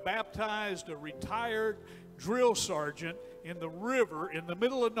 I baptized a retired drill sergeant in the river in the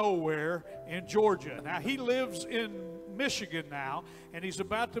middle of nowhere in Georgia. Now, he lives in Michigan now, and he's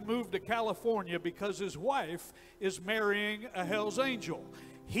about to move to California because his wife is marrying a Hell's Angel.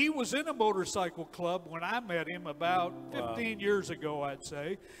 He was in a motorcycle club when I met him about 15 years ago, I'd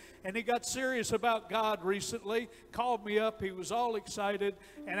say. And he got serious about God recently, called me up, he was all excited,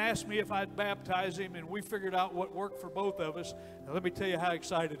 and asked me if I'd baptize him, and we figured out what worked for both of us. Now, let me tell you how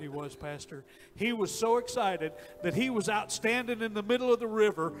excited he was, Pastor. He was so excited that he was out standing in the middle of the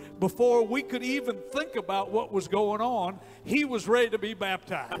river before we could even think about what was going on. He was ready to be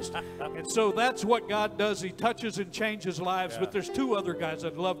baptized. And so that's what God does. He touches and changes lives. But there's two other guys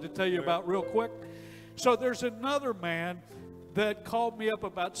I'd love to tell you about real quick. So there's another man that called me up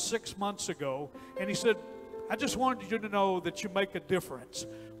about 6 months ago, and he said, I just wanted you to know that you make a difference.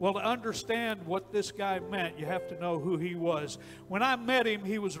 Well, to understand what this guy meant, you have to know who he was. When I met him,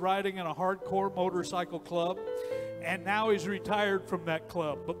 he was riding in a hardcore motorcycle club, and now he's retired from that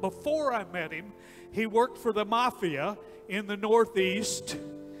club. But before I met him, he worked for the mafia in the Northeast,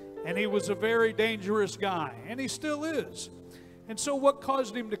 and he was a very dangerous guy, and he still is. And so what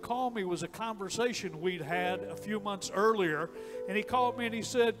caused him to call me was a conversation we'd had a few months earlier. And he called me and he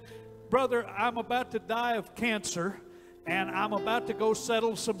said, brother, I'm about to die of cancer and I'm about to go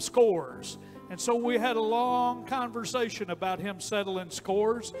settle some scores. And so we had a long conversation about him settling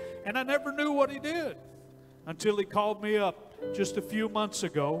scores. And I never knew what he did until he called me up just a few months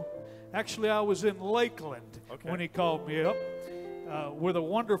ago. Actually, I was in Lakeland when he called me up with a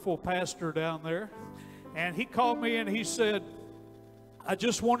wonderful pastor down there. And he called me and he said, I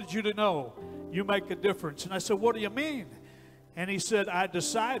just wanted you to know you make a difference. And I said, what do you mean? And he said, I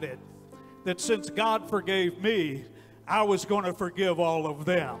decided that since God forgave me, I was going to forgive all of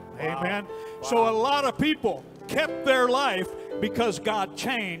them. Wow. Amen. Wow. So a lot of people kept their life because God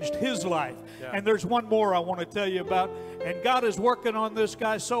changed his life. Yeah. And there's one more I want to tell you about. And God is working on this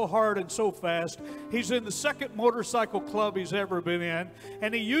guy so hard and so fast. He's in the second motorcycle club he's ever been in.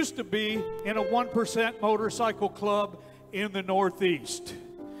 And he used to be in a 1% motorcycle club in the Northeast.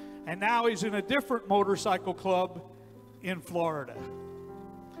 And now he's in a different motorcycle club in Florida.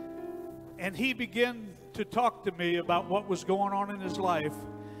 And he began to talk to me about what was going on in his life.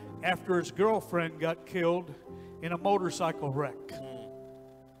 after his girlfriend got killed in a motorcycle wreck.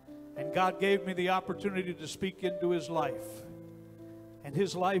 And God gave me the opportunity to speak into his life. And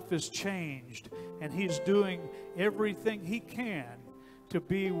his life has changed. And he's doing everything he can to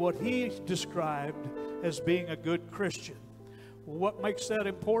be what he described as being a good Christian. What makes that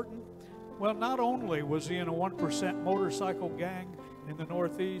important? Well, not only was he in a 1% motorcycle gang in the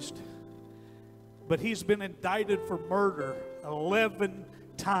Northeast, but he's been indicted for murder 11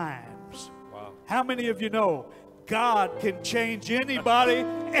 times. Wow. How many of you know God can change anybody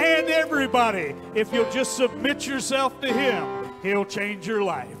and everybody? If you'll just submit yourself to him, he'll change your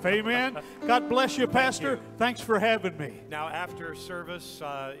life. Amen. God bless you, Pastor. Thanks for having me. Now, after service,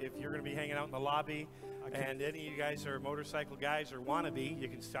 if you're going to be hanging out in the lobby, and any of you guys are motorcycle guys or want to be, you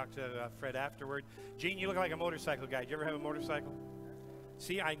can talk to Fred afterward. Gene, you look like a motorcycle guy. Do you ever have a motorcycle?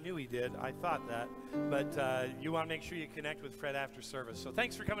 See, I knew he did. I thought that. But you want to make sure you connect with Fred after service. So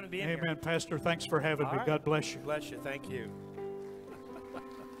thanks for coming and being here. Amen, Pastor. Thanks for having me. Right. God bless you. Bless you. Thank you.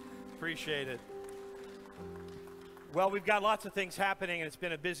 Appreciate it. Well, we've got lots of things happening, and it's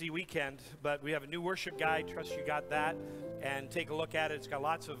been a busy weekend, but we have a new worship guide. Trust you got that, and take a look at it. It's got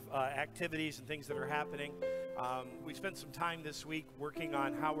lots of activities and things that are happening. We spent some time this week working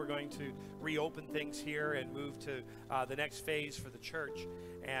on how we're going to reopen things here and move to the next phase for the church.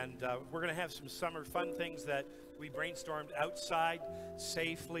 And we're going to have some summer fun things that we brainstormed outside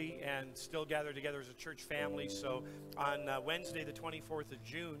safely and still gather together as a church family. So on Wednesday, the 24th of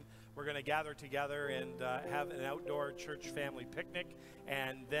June, we're going to gather together and have an outdoor church family picnic.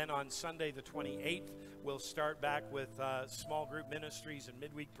 And then on Sunday, the 28th, we'll start back with small group ministries and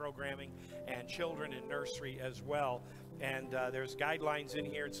midweek programming and children in nursery as well. And there's guidelines in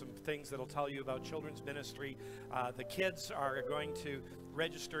here and some things that'll tell you about children's ministry. The kids are going to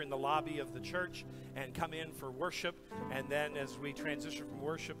register in the lobby of the church and come in for worship. And then as we transition from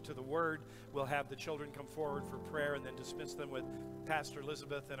worship to the Word, we'll have the children come forward for prayer and then dismiss them with Pastor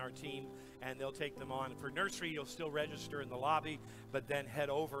Elizabeth and our team, and they'll take them on. For nursery, you'll still register in the lobby, but then head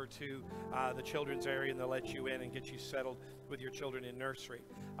over to the children's area, and they'll let you in and get you settled with your children in nursery.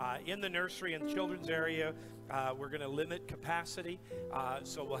 In the nursery and children's area, we're going to limit capacity,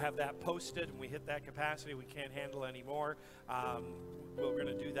 so we'll have that posted, and we hit that capacity. We can't handle any more. We're going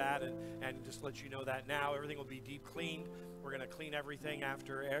to do that and just let you know that now. Everything will be deep cleaned. We're going to clean everything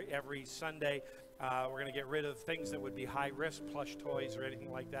after every Sunday. We're going to get rid of things that would be high risk, plush toys or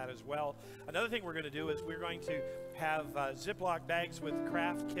anything like that as well. Another thing we're going to do is we're going to have Ziploc bags with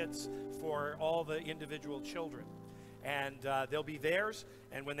craft kits for all the individual children. And they'll be theirs,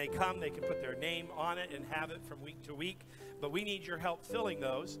 and when they come, they can put their name on it and have it from week to week. But we need your help filling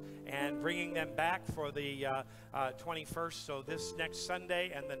those and bringing them back for the 21st. So this next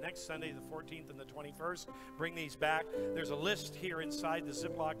Sunday and the next Sunday, the 14th and the 21st, bring these back. There's a list here inside the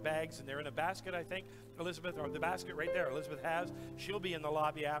Ziploc bags, and they're in a basket, I think. Elizabeth, or the basket right there, Elizabeth has. She'll be in the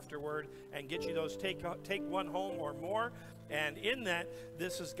lobby afterward and get you those. Take one home or more. And in that,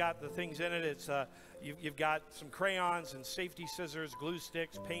 this has got the things in it. It's you've got some crayons and safety scissors, glue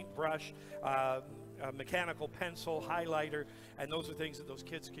sticks, paintbrush, a mechanical pencil, highlighter, and those are things that those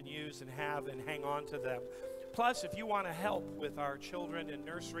kids can use and have and hang on to them. Plus, if you want to help with our children in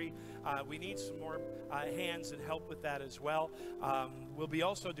nursery, we need some more hands and help with that as well. We'll be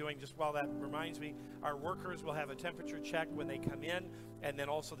also doing, just while that reminds me, our workers will have a temperature check when they come in, and then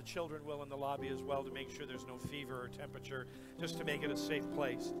also the children will in the lobby as well to make sure there's no fever or temperature, just to make it a safe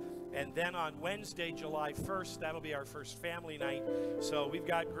place. And then on Wednesday, July 1st, that'll be our first family night. So we've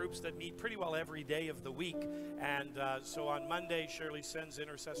got groups that meet pretty well every day of the week. And so on Monday, Shirley sends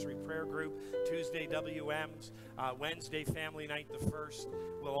intercessory prayer group. Tuesday, WMs. Wednesday, family night, the 1st,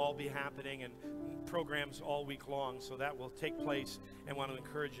 will all be happening, and programs all week long. So that will take place, and want to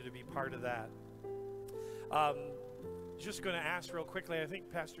encourage you to be part of that. Just going to ask real quickly, I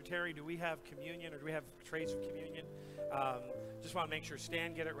think, Pastor Terry, do we have communion, or do we have trays of communion? Just want to make sure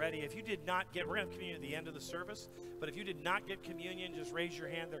Stan get it ready. If you did not get, we're going to have communion at the end of the service, but if you did not get communion, just raise your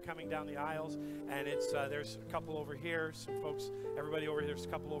hand. They're coming down the aisles, and it's there's a couple over here, some folks, everybody over here, there's a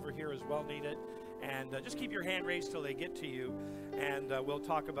couple over here as well need it. And just keep your hand raised till they get to you, and we'll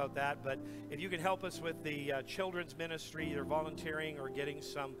talk about that. But if you can help us with the children's ministry, either volunteering or getting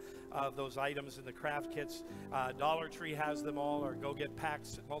some of those items in the craft kits, Dollar Tree has them all, or go get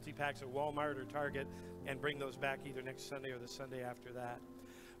packs, multi-packs at Walmart or Target, and bring those back either next Sunday or the Sunday after that.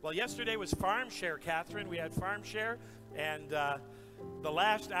 Well, yesterday was Farm Share, Catherine. We had Farm Share, and the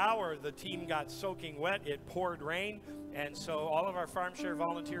last hour, the team got soaking wet. It poured rain, and so all of our farm share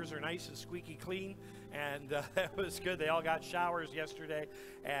volunteers are nice and squeaky clean, and it was good. They all got showers yesterday,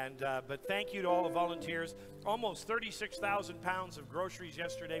 and but thank you to all the volunteers. Almost 36,000 pounds of groceries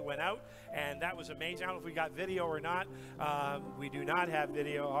yesterday went out, and that was amazing. I don't know if we got video or not. We do not have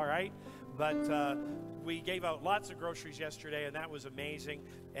video, all right, but we gave out lots of groceries yesterday, and that was amazing.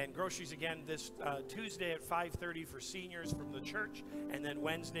 And groceries again this Tuesday at 5:30 for seniors from the church, and then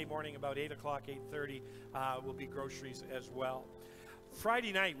Wednesday morning about 8 o'clock, 8:30 will be groceries as well.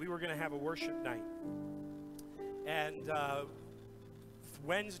 Friday night, we were going to have a worship night. And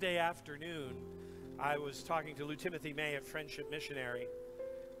Wednesday afternoon, I was talking to Lou Timothy May at Friendship Missionary,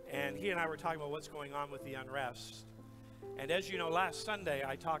 and he and I were talking about what's going on with the unrest. And as you know, last Sunday,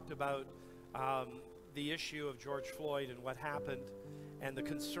 I talked about the issue of George Floyd and what happened and the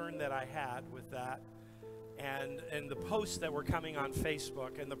concern that I had with that, and the posts that were coming on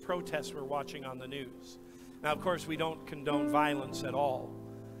Facebook and the protests we're watching on the news. Now, of course, we don't condone violence at all.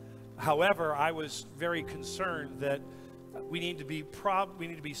 However, I was very concerned that we need to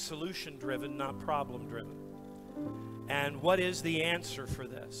be solution-driven, not problem-driven. And what is the answer for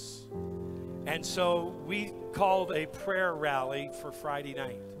this? And so we called a prayer rally for Friday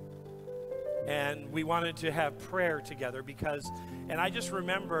night. And we wanted to have prayer together because, and I just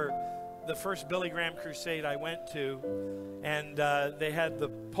remember the first Billy Graham crusade I went to, and they had the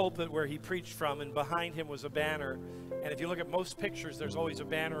pulpit where he preached from, and behind him was a banner. And if you look at most pictures, there's always a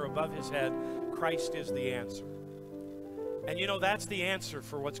banner above his head, Christ is the answer. And you know, that's the answer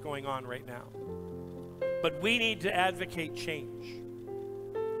for what's going on right now. But we need to advocate change.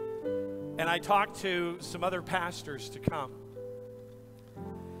 And I talked to some other pastors to come.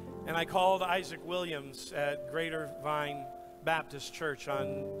 And I called Isaac Williams at Greater Vine Baptist Church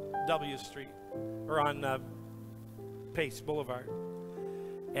on W Street, or on Pace Boulevard.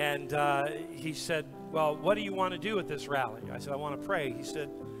 And he said, well, what do you want to do at this rally? I said, I want to pray. He said,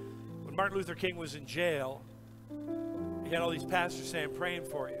 when Martin Luther King was in jail, he had all these pastors saying, I'm praying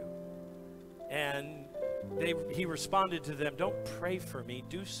for you. And he responded to them, don't pray for me,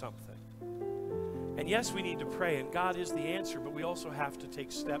 do something. And yes, we need to pray, and God is the answer, but we also have to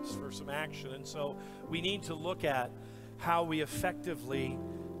take steps for some action. And so we need to look at how we effectively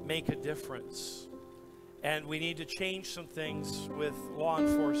make a difference. And we need to change some things with law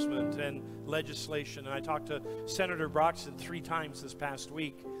enforcement and legislation. And I talked to Senator Broxton 3 times this past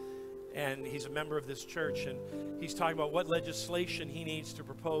week, and he's a member of this church, and he's talking about what legislation he needs to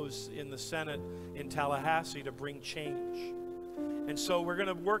propose in the Senate in Tallahassee to bring change. And so we're going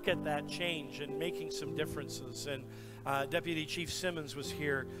to work at that change and making some differences. And Deputy Chief Simmons was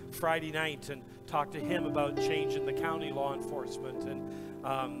here Friday night and talked to him about change in the county law enforcement,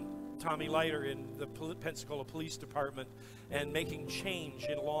 and Tommy Leiter in the Pensacola Police Department, and making change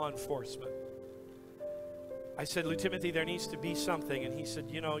in law enforcement. I said, Lou Timothy, there needs to be something. And he said,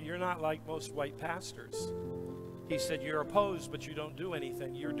 you know, you're not like most white pastors. He said, you're opposed, but you don't do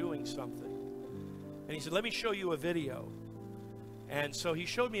anything. You're doing something. And he said, let me show you a video. And so he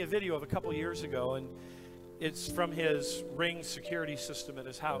showed me a video of a couple years ago, and it's from his Ring security system at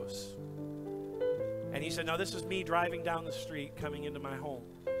his house. And he said, now this is me driving down the street coming into my home.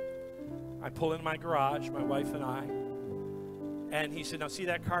 I pull in my garage, my wife and I. And he said, now see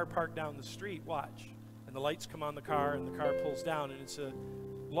that car parked down the street? Watch. And the lights come on the car, and the car pulls down, and it's a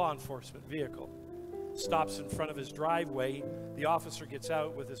law enforcement vehicle. Stops in front of his driveway. The officer gets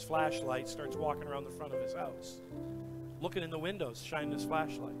out with his flashlight, starts walking around the front of his house, looking in the windows, shining his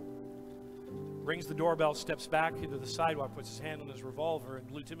flashlight. Rings the doorbell, steps back into the sidewalk, puts his hand on his revolver, and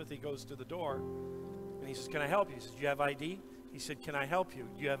Lou Timothy goes to the door. And he says, can I help you? He says, do you have ID? He said, can I help you?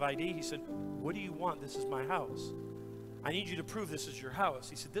 Do you have ID? He said, what do you want? This is my house. I need you to prove this is your house.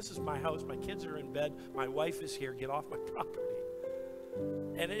 He said, this is my house. My kids are in bed. My wife is here. Get off my property.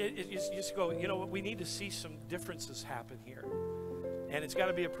 And you just go, you know what? We need to see some differences happen here. And it's got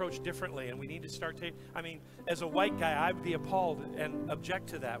to be approached differently, and we need to start taking, I mean, as a white guy, I'd be appalled and object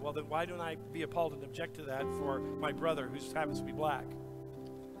to that. Well, then why don't I be appalled and object to that for my brother who happens to be black?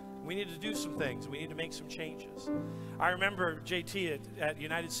 We need to do some things. We need to make some changes. I remember, JT, at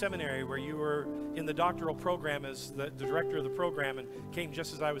United Seminary, where you were in the doctoral program as the director of the program, and came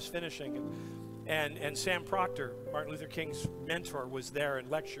just as I was finishing. And Sam Proctor, Martin Luther King's mentor, was there and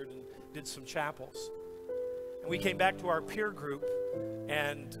lectured and did some chapels. And we came back to our peer group,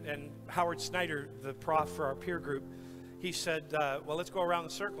 and Howard Snyder, the prof for our peer group, he said, well, let's go around the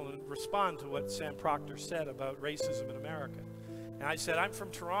circle and respond to what Sam Proctor said about racism in America. And I said, I'm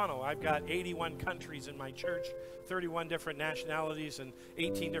from Toronto. I've got 81 countries in my church, 31 different nationalities and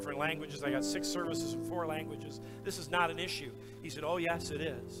 18 different languages. I got 6 services in 4 languages. This is not an issue. He said, oh, yes, it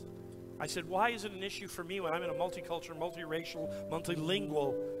is. I said, why is it an issue for me when I'm in a multicultural, multiracial,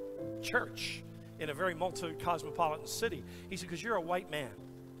 multilingual church in a very multi-cosmopolitan city? He said, because you're a white man.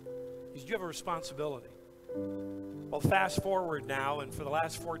 He said, you have a responsibility. Well, fast forward now, and for the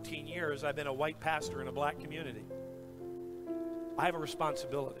last 14 years, I've been a white pastor in a black community. I have a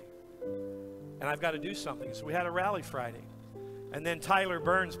responsibility, and I've got to do something. So we had a rally Friday, and then Tyler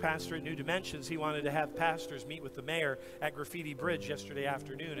Burns, pastor at New Dimensions, he wanted to have pastors meet with the mayor at Graffiti Bridge yesterday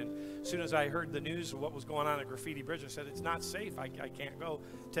afternoon. And as soon as I heard the news of what was going on at Graffiti Bridge, I said, it's not safe. I can't go.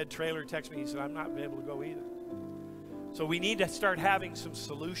 Ted Traylor texted me. He said, I'm not able to go either. So we need to start having some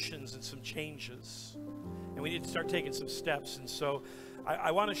solutions and some changes, and we need to start taking some steps. And so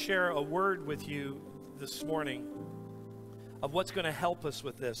I want to share a word with you this morning of what's going to help us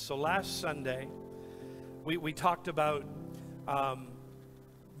with this. So last Sunday, we talked about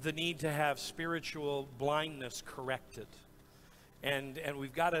the need to have spiritual blindness corrected. And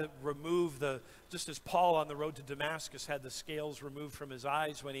we've got to remove just as Paul on the road to Damascus had the scales removed from his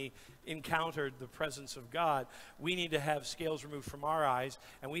eyes when he encountered the presence of God, we need to have scales removed from our eyes,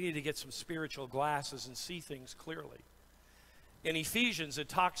 and we need to get some spiritual glasses and see things clearly. In Ephesians, it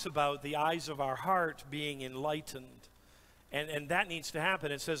talks about the eyes of our heart being enlightened. And that needs to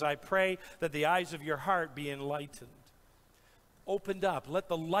happen. It says, I pray that the eyes of your heart be enlightened. Opened up. Let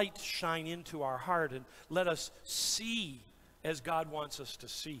the light shine into our heart and let us see as God wants us to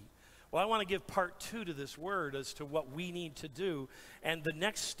see. Well, I want to give part 2 to this word as to what we need to do. And the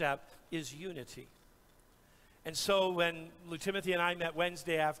next step is unity. And so when Lou Timothy and I met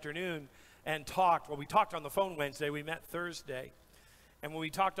Wednesday afternoon and talked, well, we talked on the phone Wednesday. We met Thursday. And when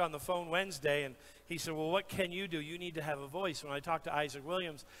we talked on the phone Wednesday, and he said, well, what can you do? You need to have a voice. When I talked to Isaac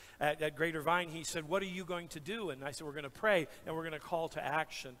Williams at Greater Vine, he said, what are you going to do? And I said, we're going to pray, and we're going to call to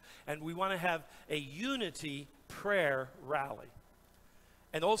action. And we want to have a unity prayer rally.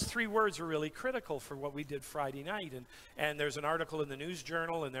 And those 3 words are really critical for what we did Friday night. And there's an article in the News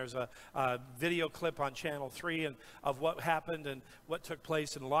Journal, and there's a video clip on Channel 3 of what happened and what took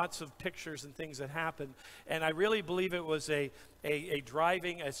place, and lots of pictures and things that happened. And I really believe it was a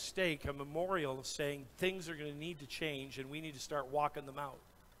driving a stake, a memorial saying things are going to need to change, and we need to start walking them out.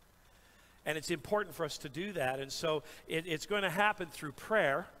 And it's important for us to do that. And so it's going to happen through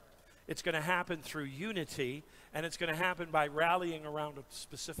prayer. It's going to happen through unity, and it's going to happen by rallying around a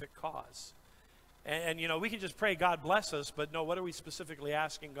specific cause. And you know, we can just pray, God bless us, but no, what are we specifically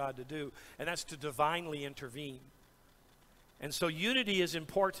asking God to do? And that's to divinely intervene. And so unity is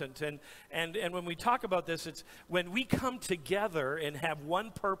important. And when we talk about this, it's when we come together and have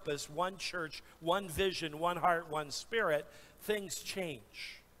one purpose, one church, one vision, one heart, one spirit, things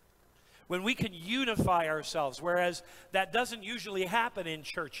change. When we can unify ourselves, whereas that doesn't usually happen in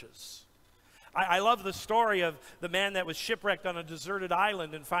churches. I love the story of the man that was shipwrecked on a deserted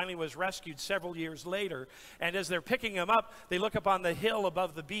island and finally was rescued several years later. And as they're picking him up, they look up on the hill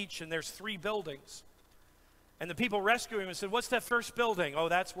above the beach, and there's 3 buildings. And the people rescuing him said, what's that first building? Oh,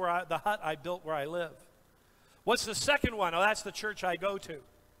 that's where the hut I built where I live. What's the second one? Oh, that's the church I go to.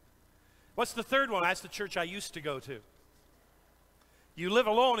 What's the third one? That's the church I used to go to. You live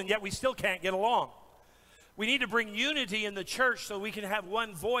alone, and yet we still can't get along. We need to bring unity in the church so we can have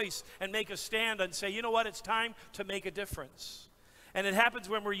one voice and make a stand and say, you know what, it's time to make a difference. And it happens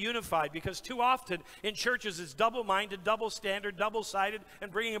when we're unified, because too often in churches it's double-minded, double-standard, double-sided, and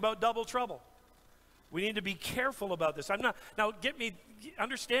bringing about double trouble. We need to be careful about this.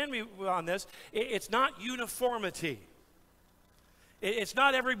 Understand me on this. It's not uniformity. It's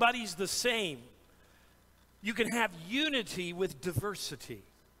not everybody's the same. You can have unity with diversity.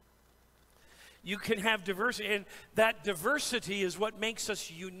 You can have diversity, and that diversity is what makes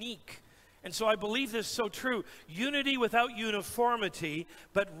us unique. And so I believe this is so true. Unity without uniformity,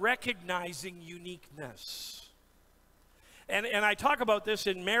 but recognizing uniqueness. And I talk about this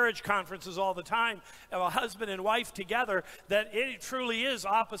in marriage conferences all the time, of a husband and wife together, that it truly is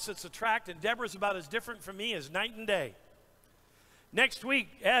opposites attract, and Deborah's about as different from me as night and day. Next week,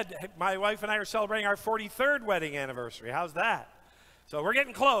 Ed, my wife and I are celebrating our 43rd wedding anniversary. How's that? So we're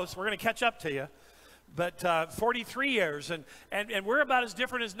getting close. We're going to catch up to you. But 43 years, and we're about as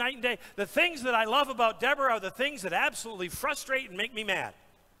different as night and day. The things that I love about Deborah are the things that absolutely frustrate and make me mad.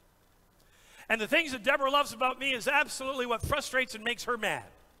 And the things that Deborah loves about me is absolutely what frustrates and makes her mad.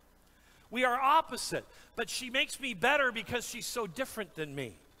 We are opposite, but she makes me better because she's so different than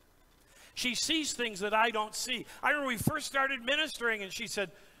me. She sees things that I don't see. I remember we first started ministering, and she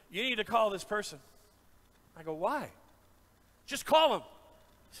said, you need to call this person. I go, why? Just call him.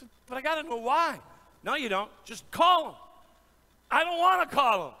 I said, but I got to know why. No, you don't. Just call him. I don't want to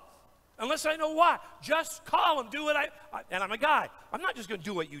call him unless I know why. Just call him. Do what and I'm a guy. I'm not just going to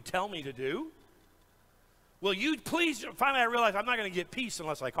do what you tell me to do. Will you please? Finally, I realized I'm not going to get peace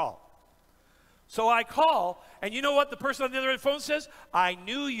unless I call. So I call, and you know what the person on the other end of the phone says? I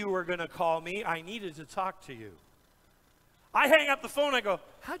knew you were going to call me. I needed to talk to you. I hang up the phone. I go,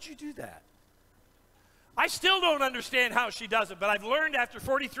 how'd you do that? I still don't understand how she does it, but I've learned after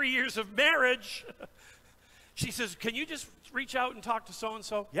 43 years of marriage. She says, can you just reach out and talk to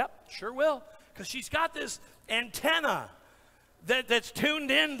so-and-so? Yep, sure will. Because she's got this antenna that's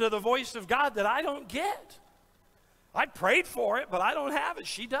tuned in to the voice of God that I don't get. I prayed for it, but I don't have it.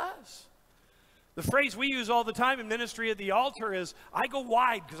 She does. The phrase we use all the time in ministry at the altar is, I go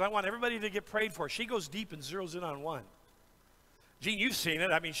wide because I want everybody to get prayed for. She goes deep and zeroes in on one. Gene, you've seen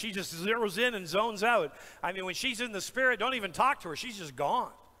it. I mean, she just zeroes in and zones out. I mean, when she's in the Spirit, don't even talk to her. She's just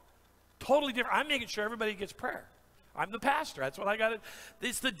gone. Totally different. I'm making sure everybody gets prayer. I'm the pastor. That's what I got.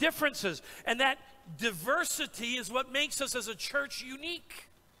 It's the differences. And that diversity is what makes us as a church unique.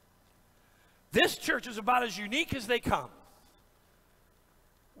 This church is about as unique as they come.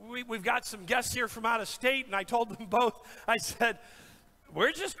 We've got some guests here from out of state, and I told them both, I said,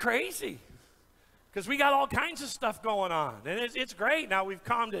 we're just crazy because we got all kinds of stuff going on, and it's great. Now, we've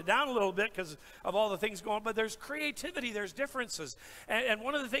calmed it down a little bit because of all the things going on, but there's creativity, there's differences, and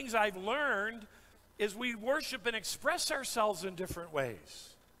one of the things I've learned is we worship and express ourselves in different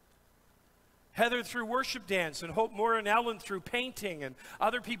ways. Heather through worship dance, and Hope Moore and Ellen through painting, and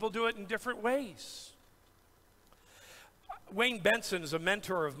other people do it in different ways. Wayne Benson is a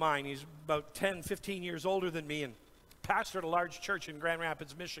mentor of mine. He's about 10, 15 years older than me and pastored a large church in Grand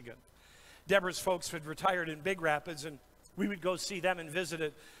Rapids, Michigan. Deborah's folks had retired in Big Rapids, and we would go see them and visit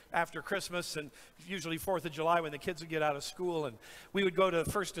it after Christmas, and usually 4th of July when the kids would get out of school. And we would go to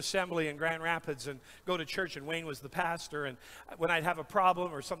First Assembly in Grand Rapids and go to church, and Wayne was the pastor. And when I'd have a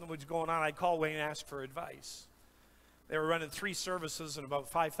problem or something was going on, I'd call Wayne and ask for advice. They were running 3 services and about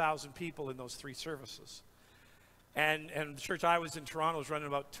 5,000 people in those 3 services. And the church I was in, Toronto, was running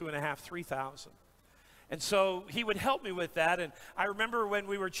about 2,500, 3,000. And so he would help me with that. And I remember when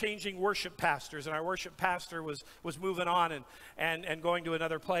we were changing worship pastors, and our worship pastor was moving on and going to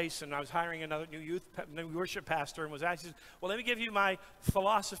another place, and I was hiring another new worship pastor, and was asking, well, let me give you my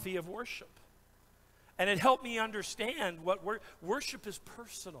philosophy of worship. And it helped me understand what worship is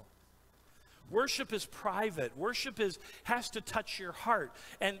personal. Worship is private. Worship has to touch your heart.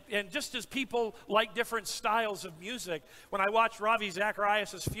 And just as people like different styles of music, when I watched Ravi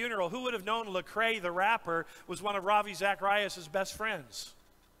Zacharias' funeral, who would have known Lecrae, the rapper, was one of Ravi Zacharias' best friends?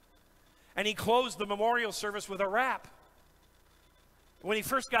 And he closed the memorial service with a rap. When he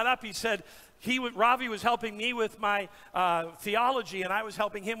first got up, he said, Ravi was helping me with my theology, and I was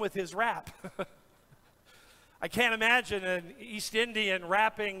helping him with his rap. I can't imagine an East Indian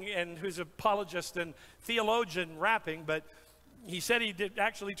rapping, and who's an apologist and theologian rapping, but he said he did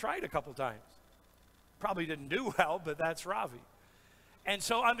actually tried a couple times. Probably didn't do well, but that's Ravi. And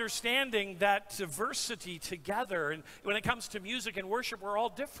so understanding that diversity together, and when it comes to music and worship, we're all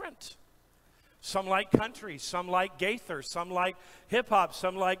different. Some like country, some like Gaither, some like hip-hop,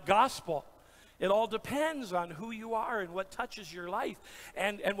 some like gospel. It all depends on who you are and what touches your life.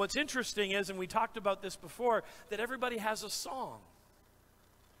 And what's interesting is, and we talked about this before, that everybody has a song.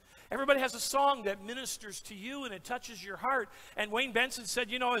 Everybody has a song that ministers to you and it touches your heart. And Wayne Benson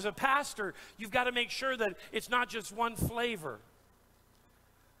said, you know, as a pastor, you've got to make sure that it's not just one flavor.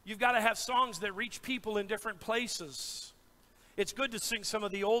 You've got to have songs that reach people in different places. It's good to sing some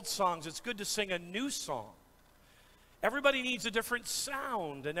of the old songs. It's good to sing a new song. Everybody needs a different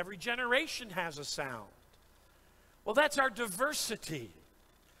sound, and every generation has a sound. Well, that's our diversity,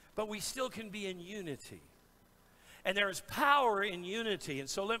 but we still can be in unity. And there is power in unity, and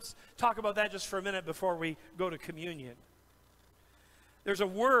so let's talk about that just for a minute before we go to communion. There's a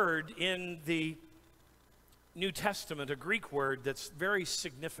word in the New Testament, a Greek word that's very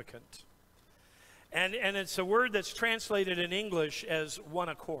significant. And it's a word that's translated in English as one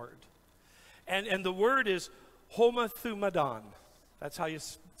accord. And the word is homothumadon. That's how you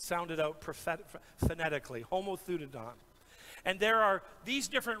sound it out phonetically, homothumadon. And there are these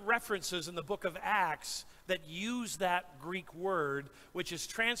different references in the book of Acts that use that Greek word, which is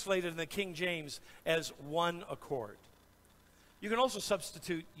translated in the King James as one accord. You can also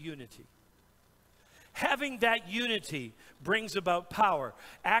substitute unity. Having that unity brings about power.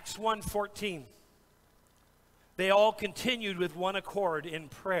 Acts 1:14. They all continued with one accord in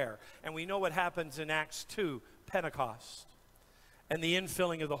prayer. And we know what happens in Acts 2, Pentecost, and the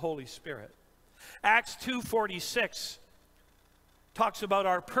infilling of the Holy Spirit. Acts 2:46, talks about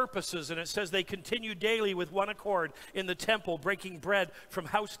our purposes, and it says they continued daily with one accord in the temple, breaking bread from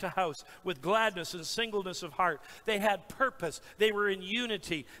house to house with gladness and singleness of heart. They had purpose. They were in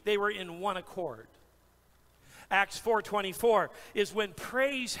unity. They were in one accord. Acts 4:24 is when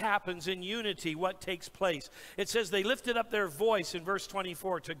praise happens in unity, what takes place. It says they lifted up their voice in verse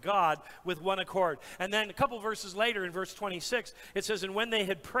 24 to God with one accord. And then a couple verses later in verse 26, it says, and when they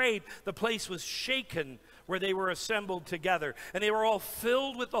had prayed, the place was shaken where they were assembled together. And they were all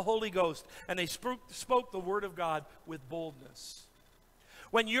filled with the Holy Ghost, and they spoke the word of God with boldness.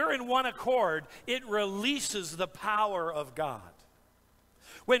 When you're in one accord, it releases the power of God.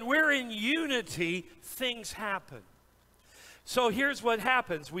 When we're in unity, things happen. So here's what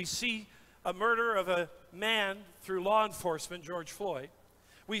happens. We see a murder of a man through law enforcement, George Floyd.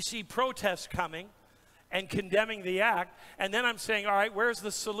 We see protests coming and condemning the act. And then I'm saying, all right, where's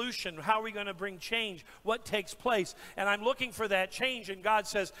the solution? How are we going to bring change? What takes place? And I'm looking for that change. And God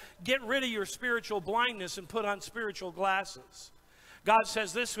says, get rid of your spiritual blindness and put on spiritual glasses. God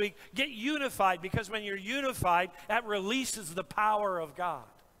says this week, get unified, because when you're unified, that releases the power of God.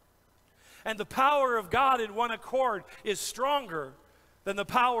 And the power of God in one accord is stronger than the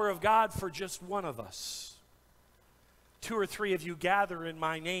power of God for just one of us. 2 or 3 of you gather in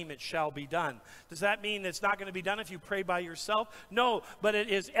my name, it shall be done. Does that mean it's not going to be done if you pray by yourself? No, but it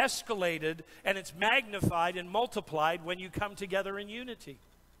is escalated and it's magnified and multiplied when you come together in unity.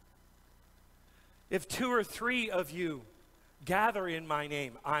 If 2 or 3 of you gather in my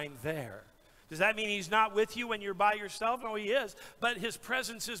name, I'm there. Does that mean he's not with you when you're by yourself? No, he is. But his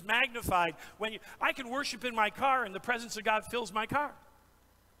presence is magnified. I can worship in my car and the presence of God fills my car.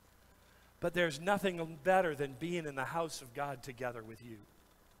 But there's nothing better than being in the house of God together with you.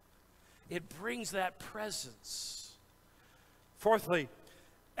 It brings that presence. Fourthly,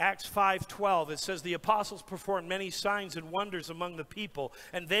 Acts 5:12, it says the apostles performed many signs and wonders among the people,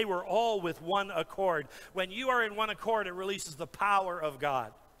 and they were all with one accord. When you are in one accord, it releases the power of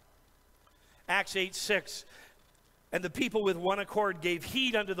God. Acts 8:6, and the people with one accord gave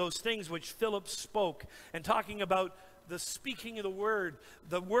heed unto those things which Philip spoke. And talking about the speaking of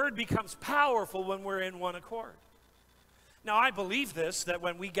the word becomes powerful when we're in one accord. Now, I believe this, that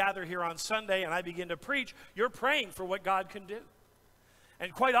when we gather here on Sunday and I begin to preach, you're praying for what God can do.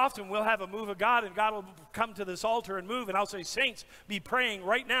 And quite often we'll have a move of God, and God will come to this altar and move, and I'll say, saints, be praying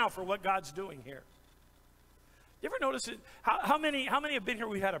right now for what God's doing here. You ever notice it? How many have been here?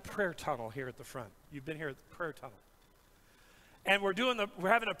 We had a prayer tunnel here at the front. You've been here at the prayer tunnel. And we're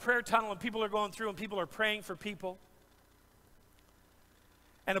having a prayer tunnel, and people are going through, and people are praying for people.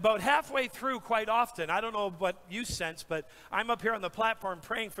 And about halfway through, quite often, I don't know what you sense, but I'm up here on the platform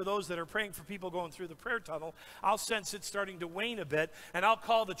praying for those that are praying for people going through the prayer tunnel. I'll sense it starting to wane a bit, and I'll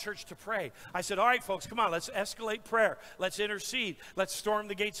call the church to pray. I said, all right, folks, come on, let's escalate prayer. Let's intercede. Let's storm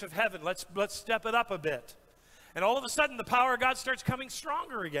the gates of heaven. Let's step it up a bit. And all of a sudden, the power of God starts coming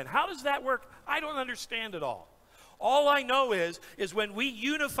stronger again. How does that work? I don't understand it all. All I know is when we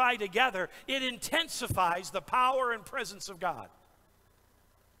unify together, it intensifies the power and presence of God.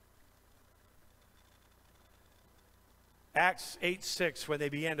 Acts 8:6, when they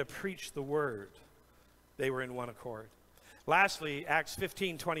began to preach the word, they were in one accord. Lastly, Acts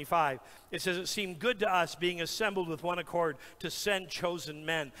 15:25, it says, it seemed good to us, being assembled with one accord, to send chosen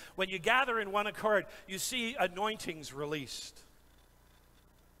men. When you gather in one accord, you see anointings released.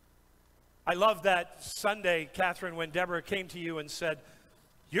 I love that Sunday, Catherine, when Deborah came to you and said,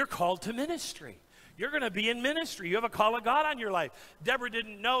 you're called to ministry. You're going to be in ministry. You have a call of God on your life. Deborah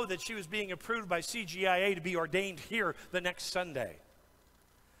didn't know that she was being approved by CGIA to be ordained here the next Sunday.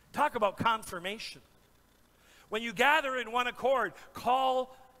 Talk about confirmation. When you gather in one accord,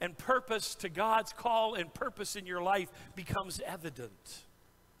 call and purpose to God's call and purpose in your life becomes evident.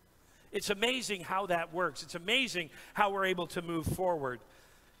 It's amazing how that works. It's amazing how we're able to move forward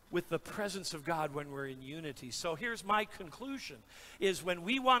with the presence of God when we're in unity. So here's my conclusion, is when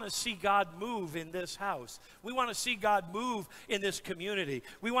we want to see God move in this house, we want to see God move in this community,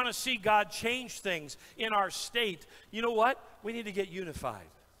 we want to see God change things in our state, you know what? We need to get unified.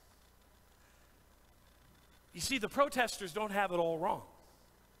 You see, the protesters don't have it all wrong.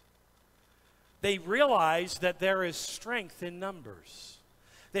 They realize that there is strength in numbers.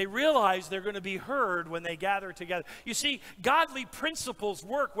 They realize they're going to be heard when they gather together. You see, godly principles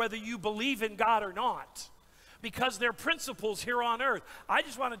work whether you believe in God or not, because they're principles here on earth. I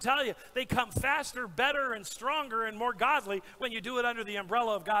just want to tell you, they come faster, better, and stronger and more godly when you do it under the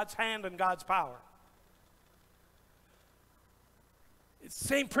umbrella of God's hand and God's power. It's the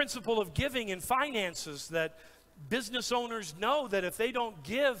same principle of giving and finances that Business owners know that if they don't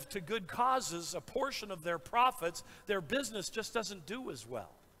give to good causes a portion of their profits, their business just doesn't do as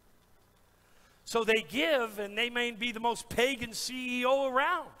well. So they give, and they may be the most pagan CEO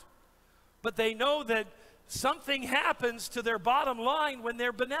around, but they know that something happens to their bottom line when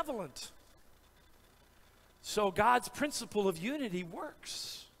they're benevolent. So God's principle of unity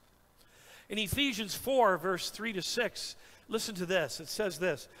works. In Ephesians 4, verse 3 to 6, listen to this. It says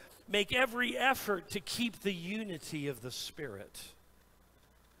this: make every effort to keep the unity of the Spirit.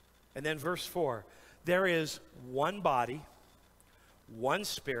 And then verse 4, there is one body, one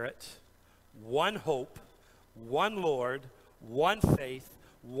Spirit, one hope, one Lord, one faith,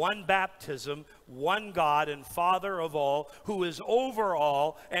 one baptism, one God and Father of all, who is over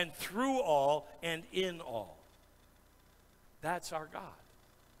all and through all and in all. That's our God.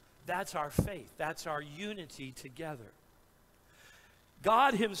 That's our faith. That's our unity together.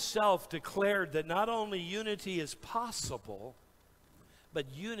 God himself declared that not only unity is possible, but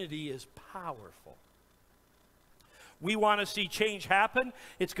unity is powerful. We want to see change happen.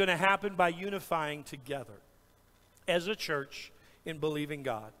 It's going to happen by unifying together as a church in believing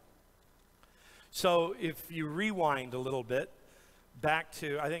God. So if you rewind a little bit back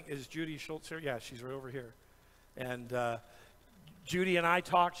to, I think, is Judy Schultz here? Yeah, she's right over here. And Judy and I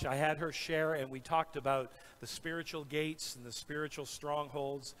talked, I had her share, and we talked about the spiritual gates and the spiritual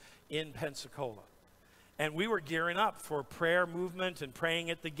strongholds in Pensacola. And we were gearing up for prayer movement and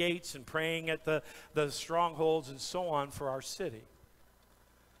praying at the gates and praying at the strongholds and so on for our city.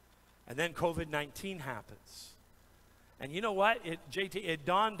 And then COVID-19 happens. And you know what? It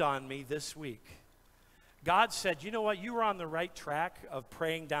dawned on me this week. God said, you know what? You were on the right track of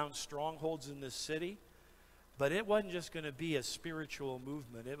praying down strongholds in this city, but it wasn't just going to be a spiritual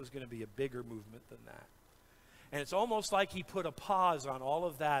movement. It was going to be a bigger movement than that. And it's almost like he put a pause on all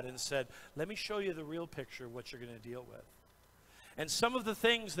of that and said, let me show you the real picture of what you're going to deal with. And some of the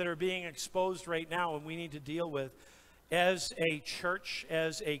things that are being exposed right now and we need to deal with as a church,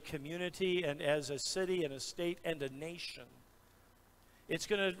 as a community, and as a city and a state and a nation, it's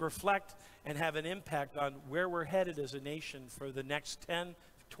going to reflect and have an impact on where we're headed as a nation for the next 10,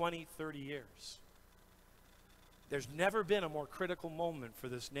 20, 30 years. There's never been a more critical moment for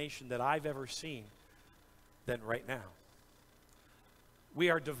this nation that I've ever seen than right now. We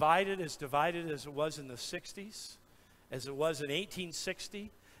are divided as it was in the 60s, as it was in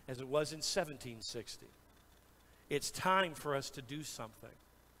 1860, as it was in 1760. It's time for us to do something.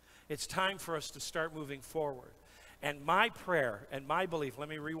 It's time for us to start moving forward. And my prayer and my belief, let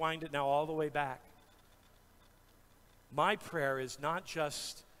me rewind it now all the way back. My prayer is not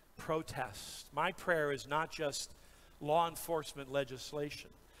just protest. My prayer is not just law enforcement legislation.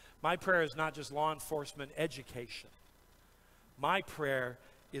 My prayer is not just law enforcement education. My prayer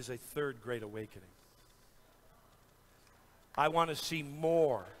is a third great awakening. I want to see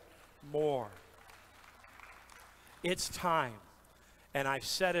more. It's time. And I've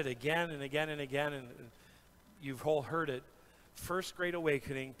said it again and again and again, and you've all heard it. First Great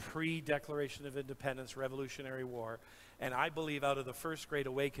Awakening, pre-Declaration of Independence, Revolutionary War. And I believe out of the First Great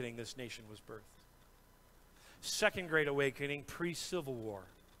Awakening, this nation was birthed. Second Great Awakening, pre-Civil War.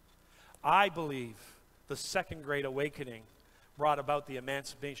 I believe the Second Great Awakening brought about the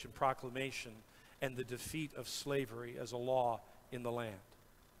Emancipation Proclamation and the defeat of slavery as a law in the land.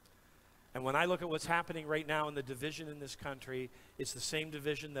 And when I look at what's happening right now in the division in this country, it's the same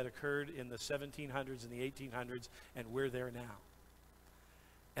division that occurred in the 1700s and the 1800s, and we're there now.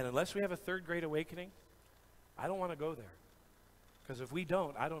 And unless we have a third great awakening, I don't want to go there. Because if we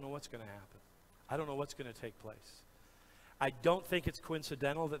don't, I don't know what's going to happen. I don't know what's going to take place. I don't think it's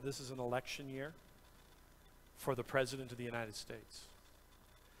coincidental that this is an election year for the President of the United States.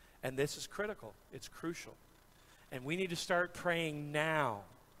 And this is critical. It's crucial. And we need to start praying now.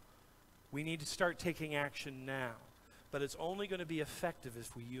 We need to start taking action now. But it's only going to be effective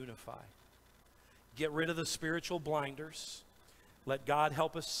if we unify. Get rid of the spiritual blinders. Let God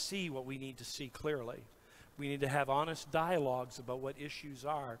help us see what we need to see clearly. We need to have honest dialogues about what issues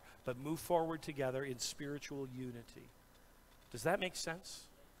are, but move forward together in spiritual unity. Does that make sense?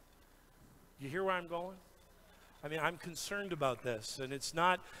 You hear where I'm going? I mean, I'm concerned about this, and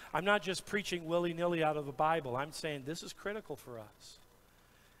I'm not just preaching willy-nilly out of the Bible. I'm saying this is critical for us.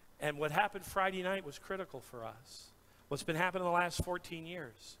 And what happened Friday night was critical for us. What's been happening the last 14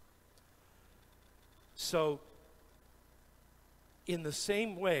 years. So, in the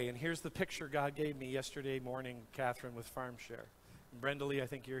same way, and here's the picture God gave me yesterday morning, Catherine, with FarmShare. And Brenda Lee, I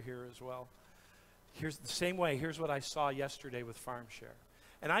think you're here as well. Here's the same way. Here's what I saw yesterday with FarmShare.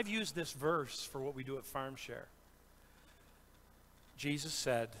 And I've used this verse for what we do at FarmShare. Jesus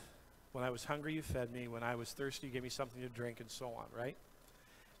said, When I was hungry, you fed me. When I was thirsty, you gave me something to drink, and so on, right?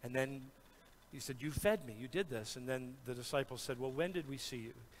 And then he said, you fed me. You did this. And then the disciples said, well, when did we see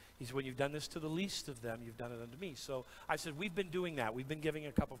you? He said, when you've done this to the least of them, you've done it unto me. So I said, we've been doing that. We've been giving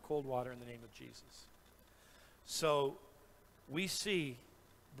a cup of cold water in the name of Jesus. So we see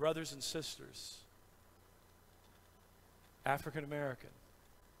brothers and sisters, African American,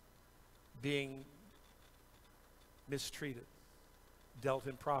 being mistreated, dealt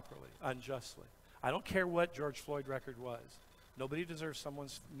improperly, unjustly. I don't care what George Floyd record was. Nobody deserves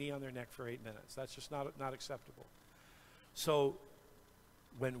someone's knee on their neck for 8 minutes. That's just not acceptable. So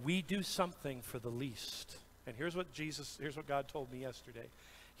when we do something for the least, and here's what God told me yesterday.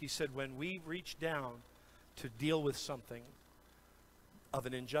 He said, when we reach down to deal with something of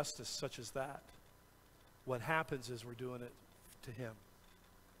an injustice such as that, what happens is we're doing it to him.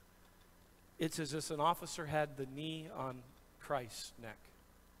 It's as if an officer had the knee on Christ's neck.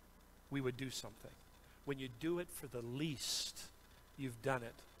 We would do something. When you do it for the least, you've done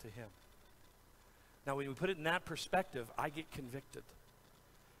it to him. Now, when we put it in that perspective, I get convicted.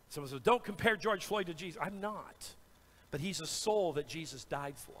 Someone says, don't compare George Floyd to Jesus. I'm not. But he's a soul that Jesus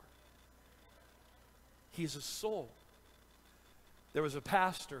died for. He's a soul. There was a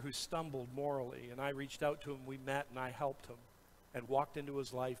pastor who stumbled morally, and I reached out to him. We met, and I helped him and walked into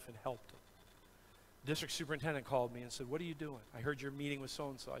his life and helped him. District superintendent called me and said, what are you doing? I heard you're meeting with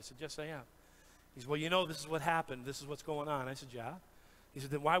so-and-so. I said, yes, I am. He said, well, you know, this is what happened. This is what's going on. I said, yeah. He said,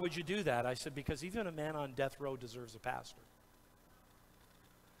 then why would you do that? I said, because even a man on death row deserves a pastor.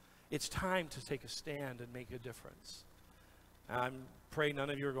 It's time to take a stand and make a difference. I'm praying none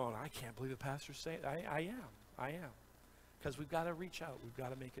of you are going, I can't believe the pastor's saying it. I am. Because we've got to reach out. We've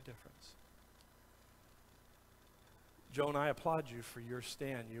got to make a difference. Joan, I applaud you for your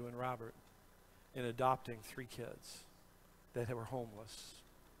stand, you and Robert, in adopting 3 kids that were homeless,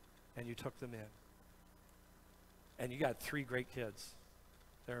 and you took them in. And you got 3 great kids.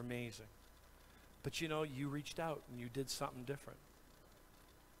 They're amazing. But you know, you reached out and you did something different.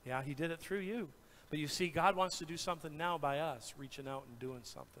 Yeah, he did it through you. But you see, God wants to do something now by us, reaching out and doing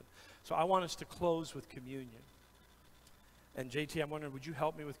something. So I want us to close with communion. And JT, I'm wondering, would you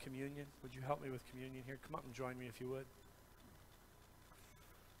help me with communion? Would you help me with communion here? Come up and join me if you would.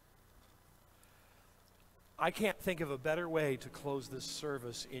 I can't think of a better way to close this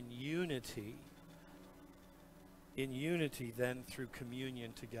service in unity than through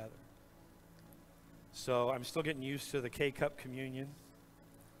communion together. So I'm still getting used to the K-cup communion.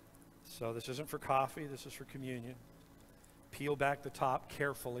 So this isn't for coffee, this is for communion. Peel back the top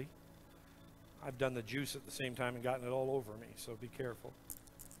carefully. I've done the juice at the same time and gotten it all over me, so be careful.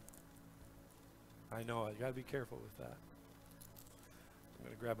 I know, I gotta be careful with that. I'm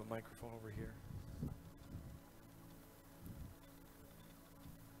gonna grab a microphone over here.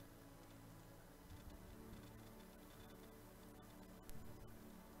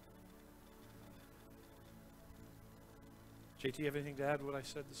 JT, you have anything to add to what I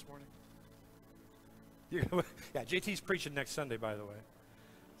said this morning? Yeah, JT's preaching next Sunday, by the way.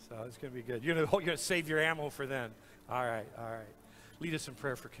 So it's going to be good. You're going to save your ammo for then. All right. Lead us in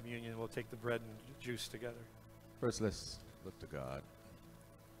prayer for communion. We'll take the bread and juice together. First, let's look to God.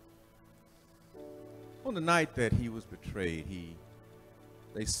 On the night that he was betrayed,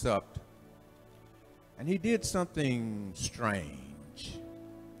 they supped, and he did something strange.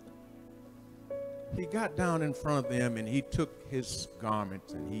 He got down in front of them and he took his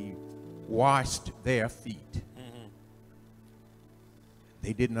garments and he washed their feet. Mm-hmm.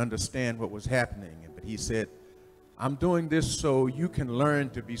 They didn't understand what was happening, but he said, I'm doing this so you can learn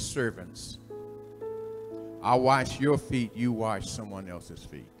to be servants. I'll wash your feet, you wash someone else's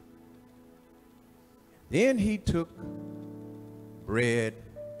feet. Then he took bread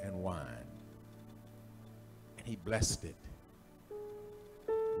and wine and he blessed it.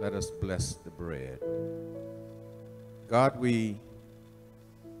 Let us bless the bread. God, we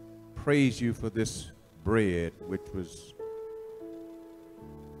praise you for this bread, which was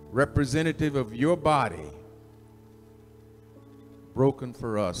representative of your body broken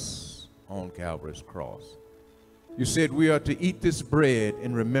for us on Calvary's cross. You said we are to eat this bread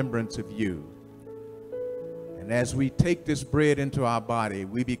in remembrance of you. And as we take this bread into our body,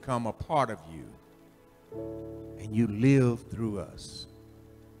 we become a part of you. And you live through us.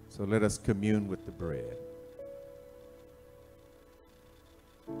 So let us commune with the bread.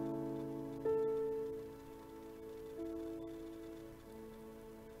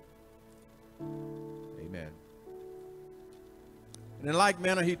 Amen. And in like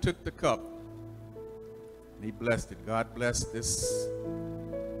manner, he took the cup and he blessed it. God bless this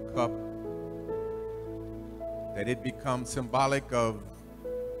cup, that it becomes symbolic of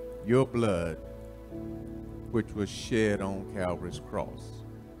your blood, which was shed on Calvary's cross.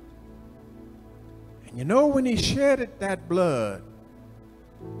 And you know, when he shedded that blood,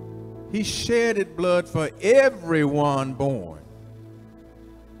 he shedded blood for everyone born.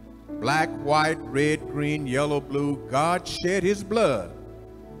 Black, white, red, green, yellow, blue. God shed his blood.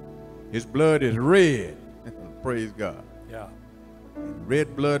 His blood is red. Praise God. Yeah. And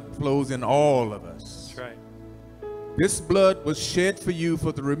red blood flows in all of us. That's right. This blood was shed for you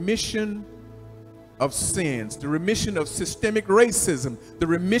for the remission of sins, the remission of systemic racism, the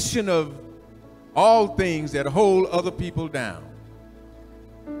remission of all things that hold other people down.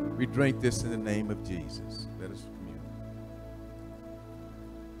 We drink this in the name of Jesus. Let us commune.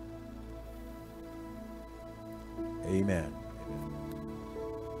 Amen.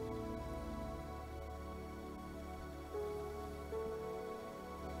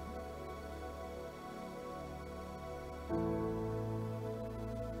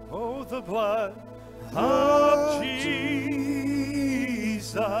 Oh, the blood of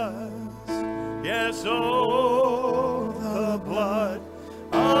Jesus. Yes, oh, the blood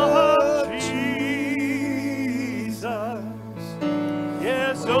of Jesus.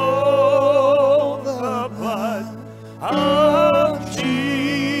 Yes, oh, the blood of Jesus.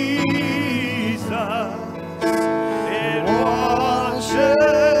 It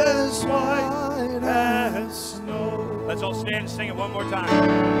washes white as snow. Let's all stand and sing it one more time.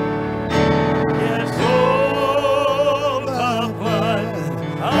 Yes, oh, the blood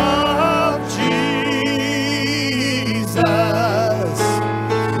of Jesus.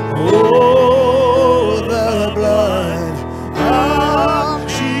 Oh, the blood of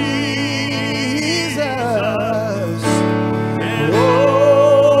Jesus. Yes,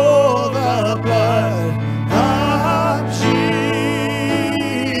 Oh, the blood of Jesus.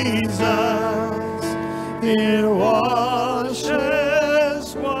 It washes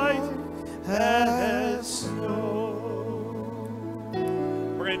white as snow.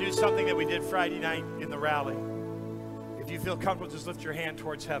 we're going to do something that we did Friday night in the rally. If you feel comfortable, just lift your hand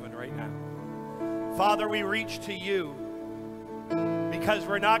towards heaven right now. Father, we reach to you because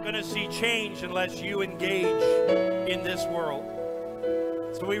we're not going to see change unless you engage in this world.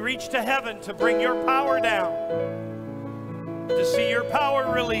 So we reach to heaven to bring your power down, to see your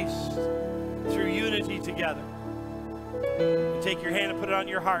power released through unity together. You take your hand and put it on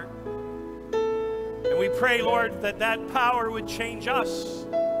your heart. And we pray, Lord, that that power would change us,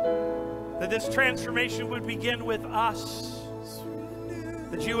 that this transformation would begin with us,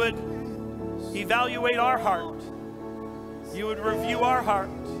 that you would evaluate our heart, you would review our heart,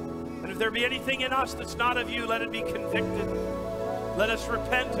 and if there be anything in us that's not of you, let it be convicted. Let us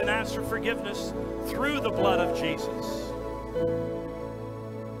repent and ask for forgiveness through the blood of Jesus.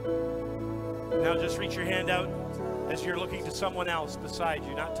 Now just reach your hand out as you're looking to someone else beside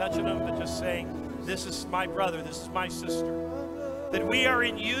you, not touching them, but just saying, this is my brother, this is my sister. That we are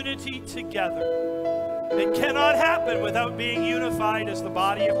in unity together. It cannot happen without being unified as the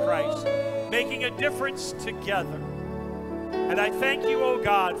body of Christ, making a difference together. And I thank you, oh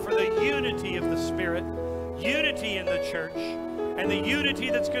God, for the unity of the Spirit, unity in the church, and the unity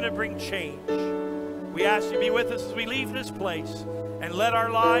that's going to bring change. We ask you to be with us as we leave this place, and let our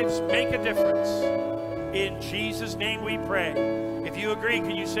lives make a difference. In Jesus' name we pray. If you agree,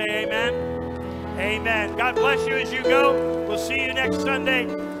 can you say amen? Amen. God bless you as you go. We'll see you next Sunday.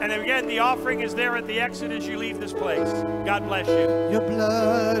 And again, the offering is there at the exit as you leave this place. God bless you. Your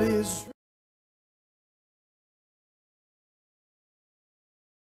blood is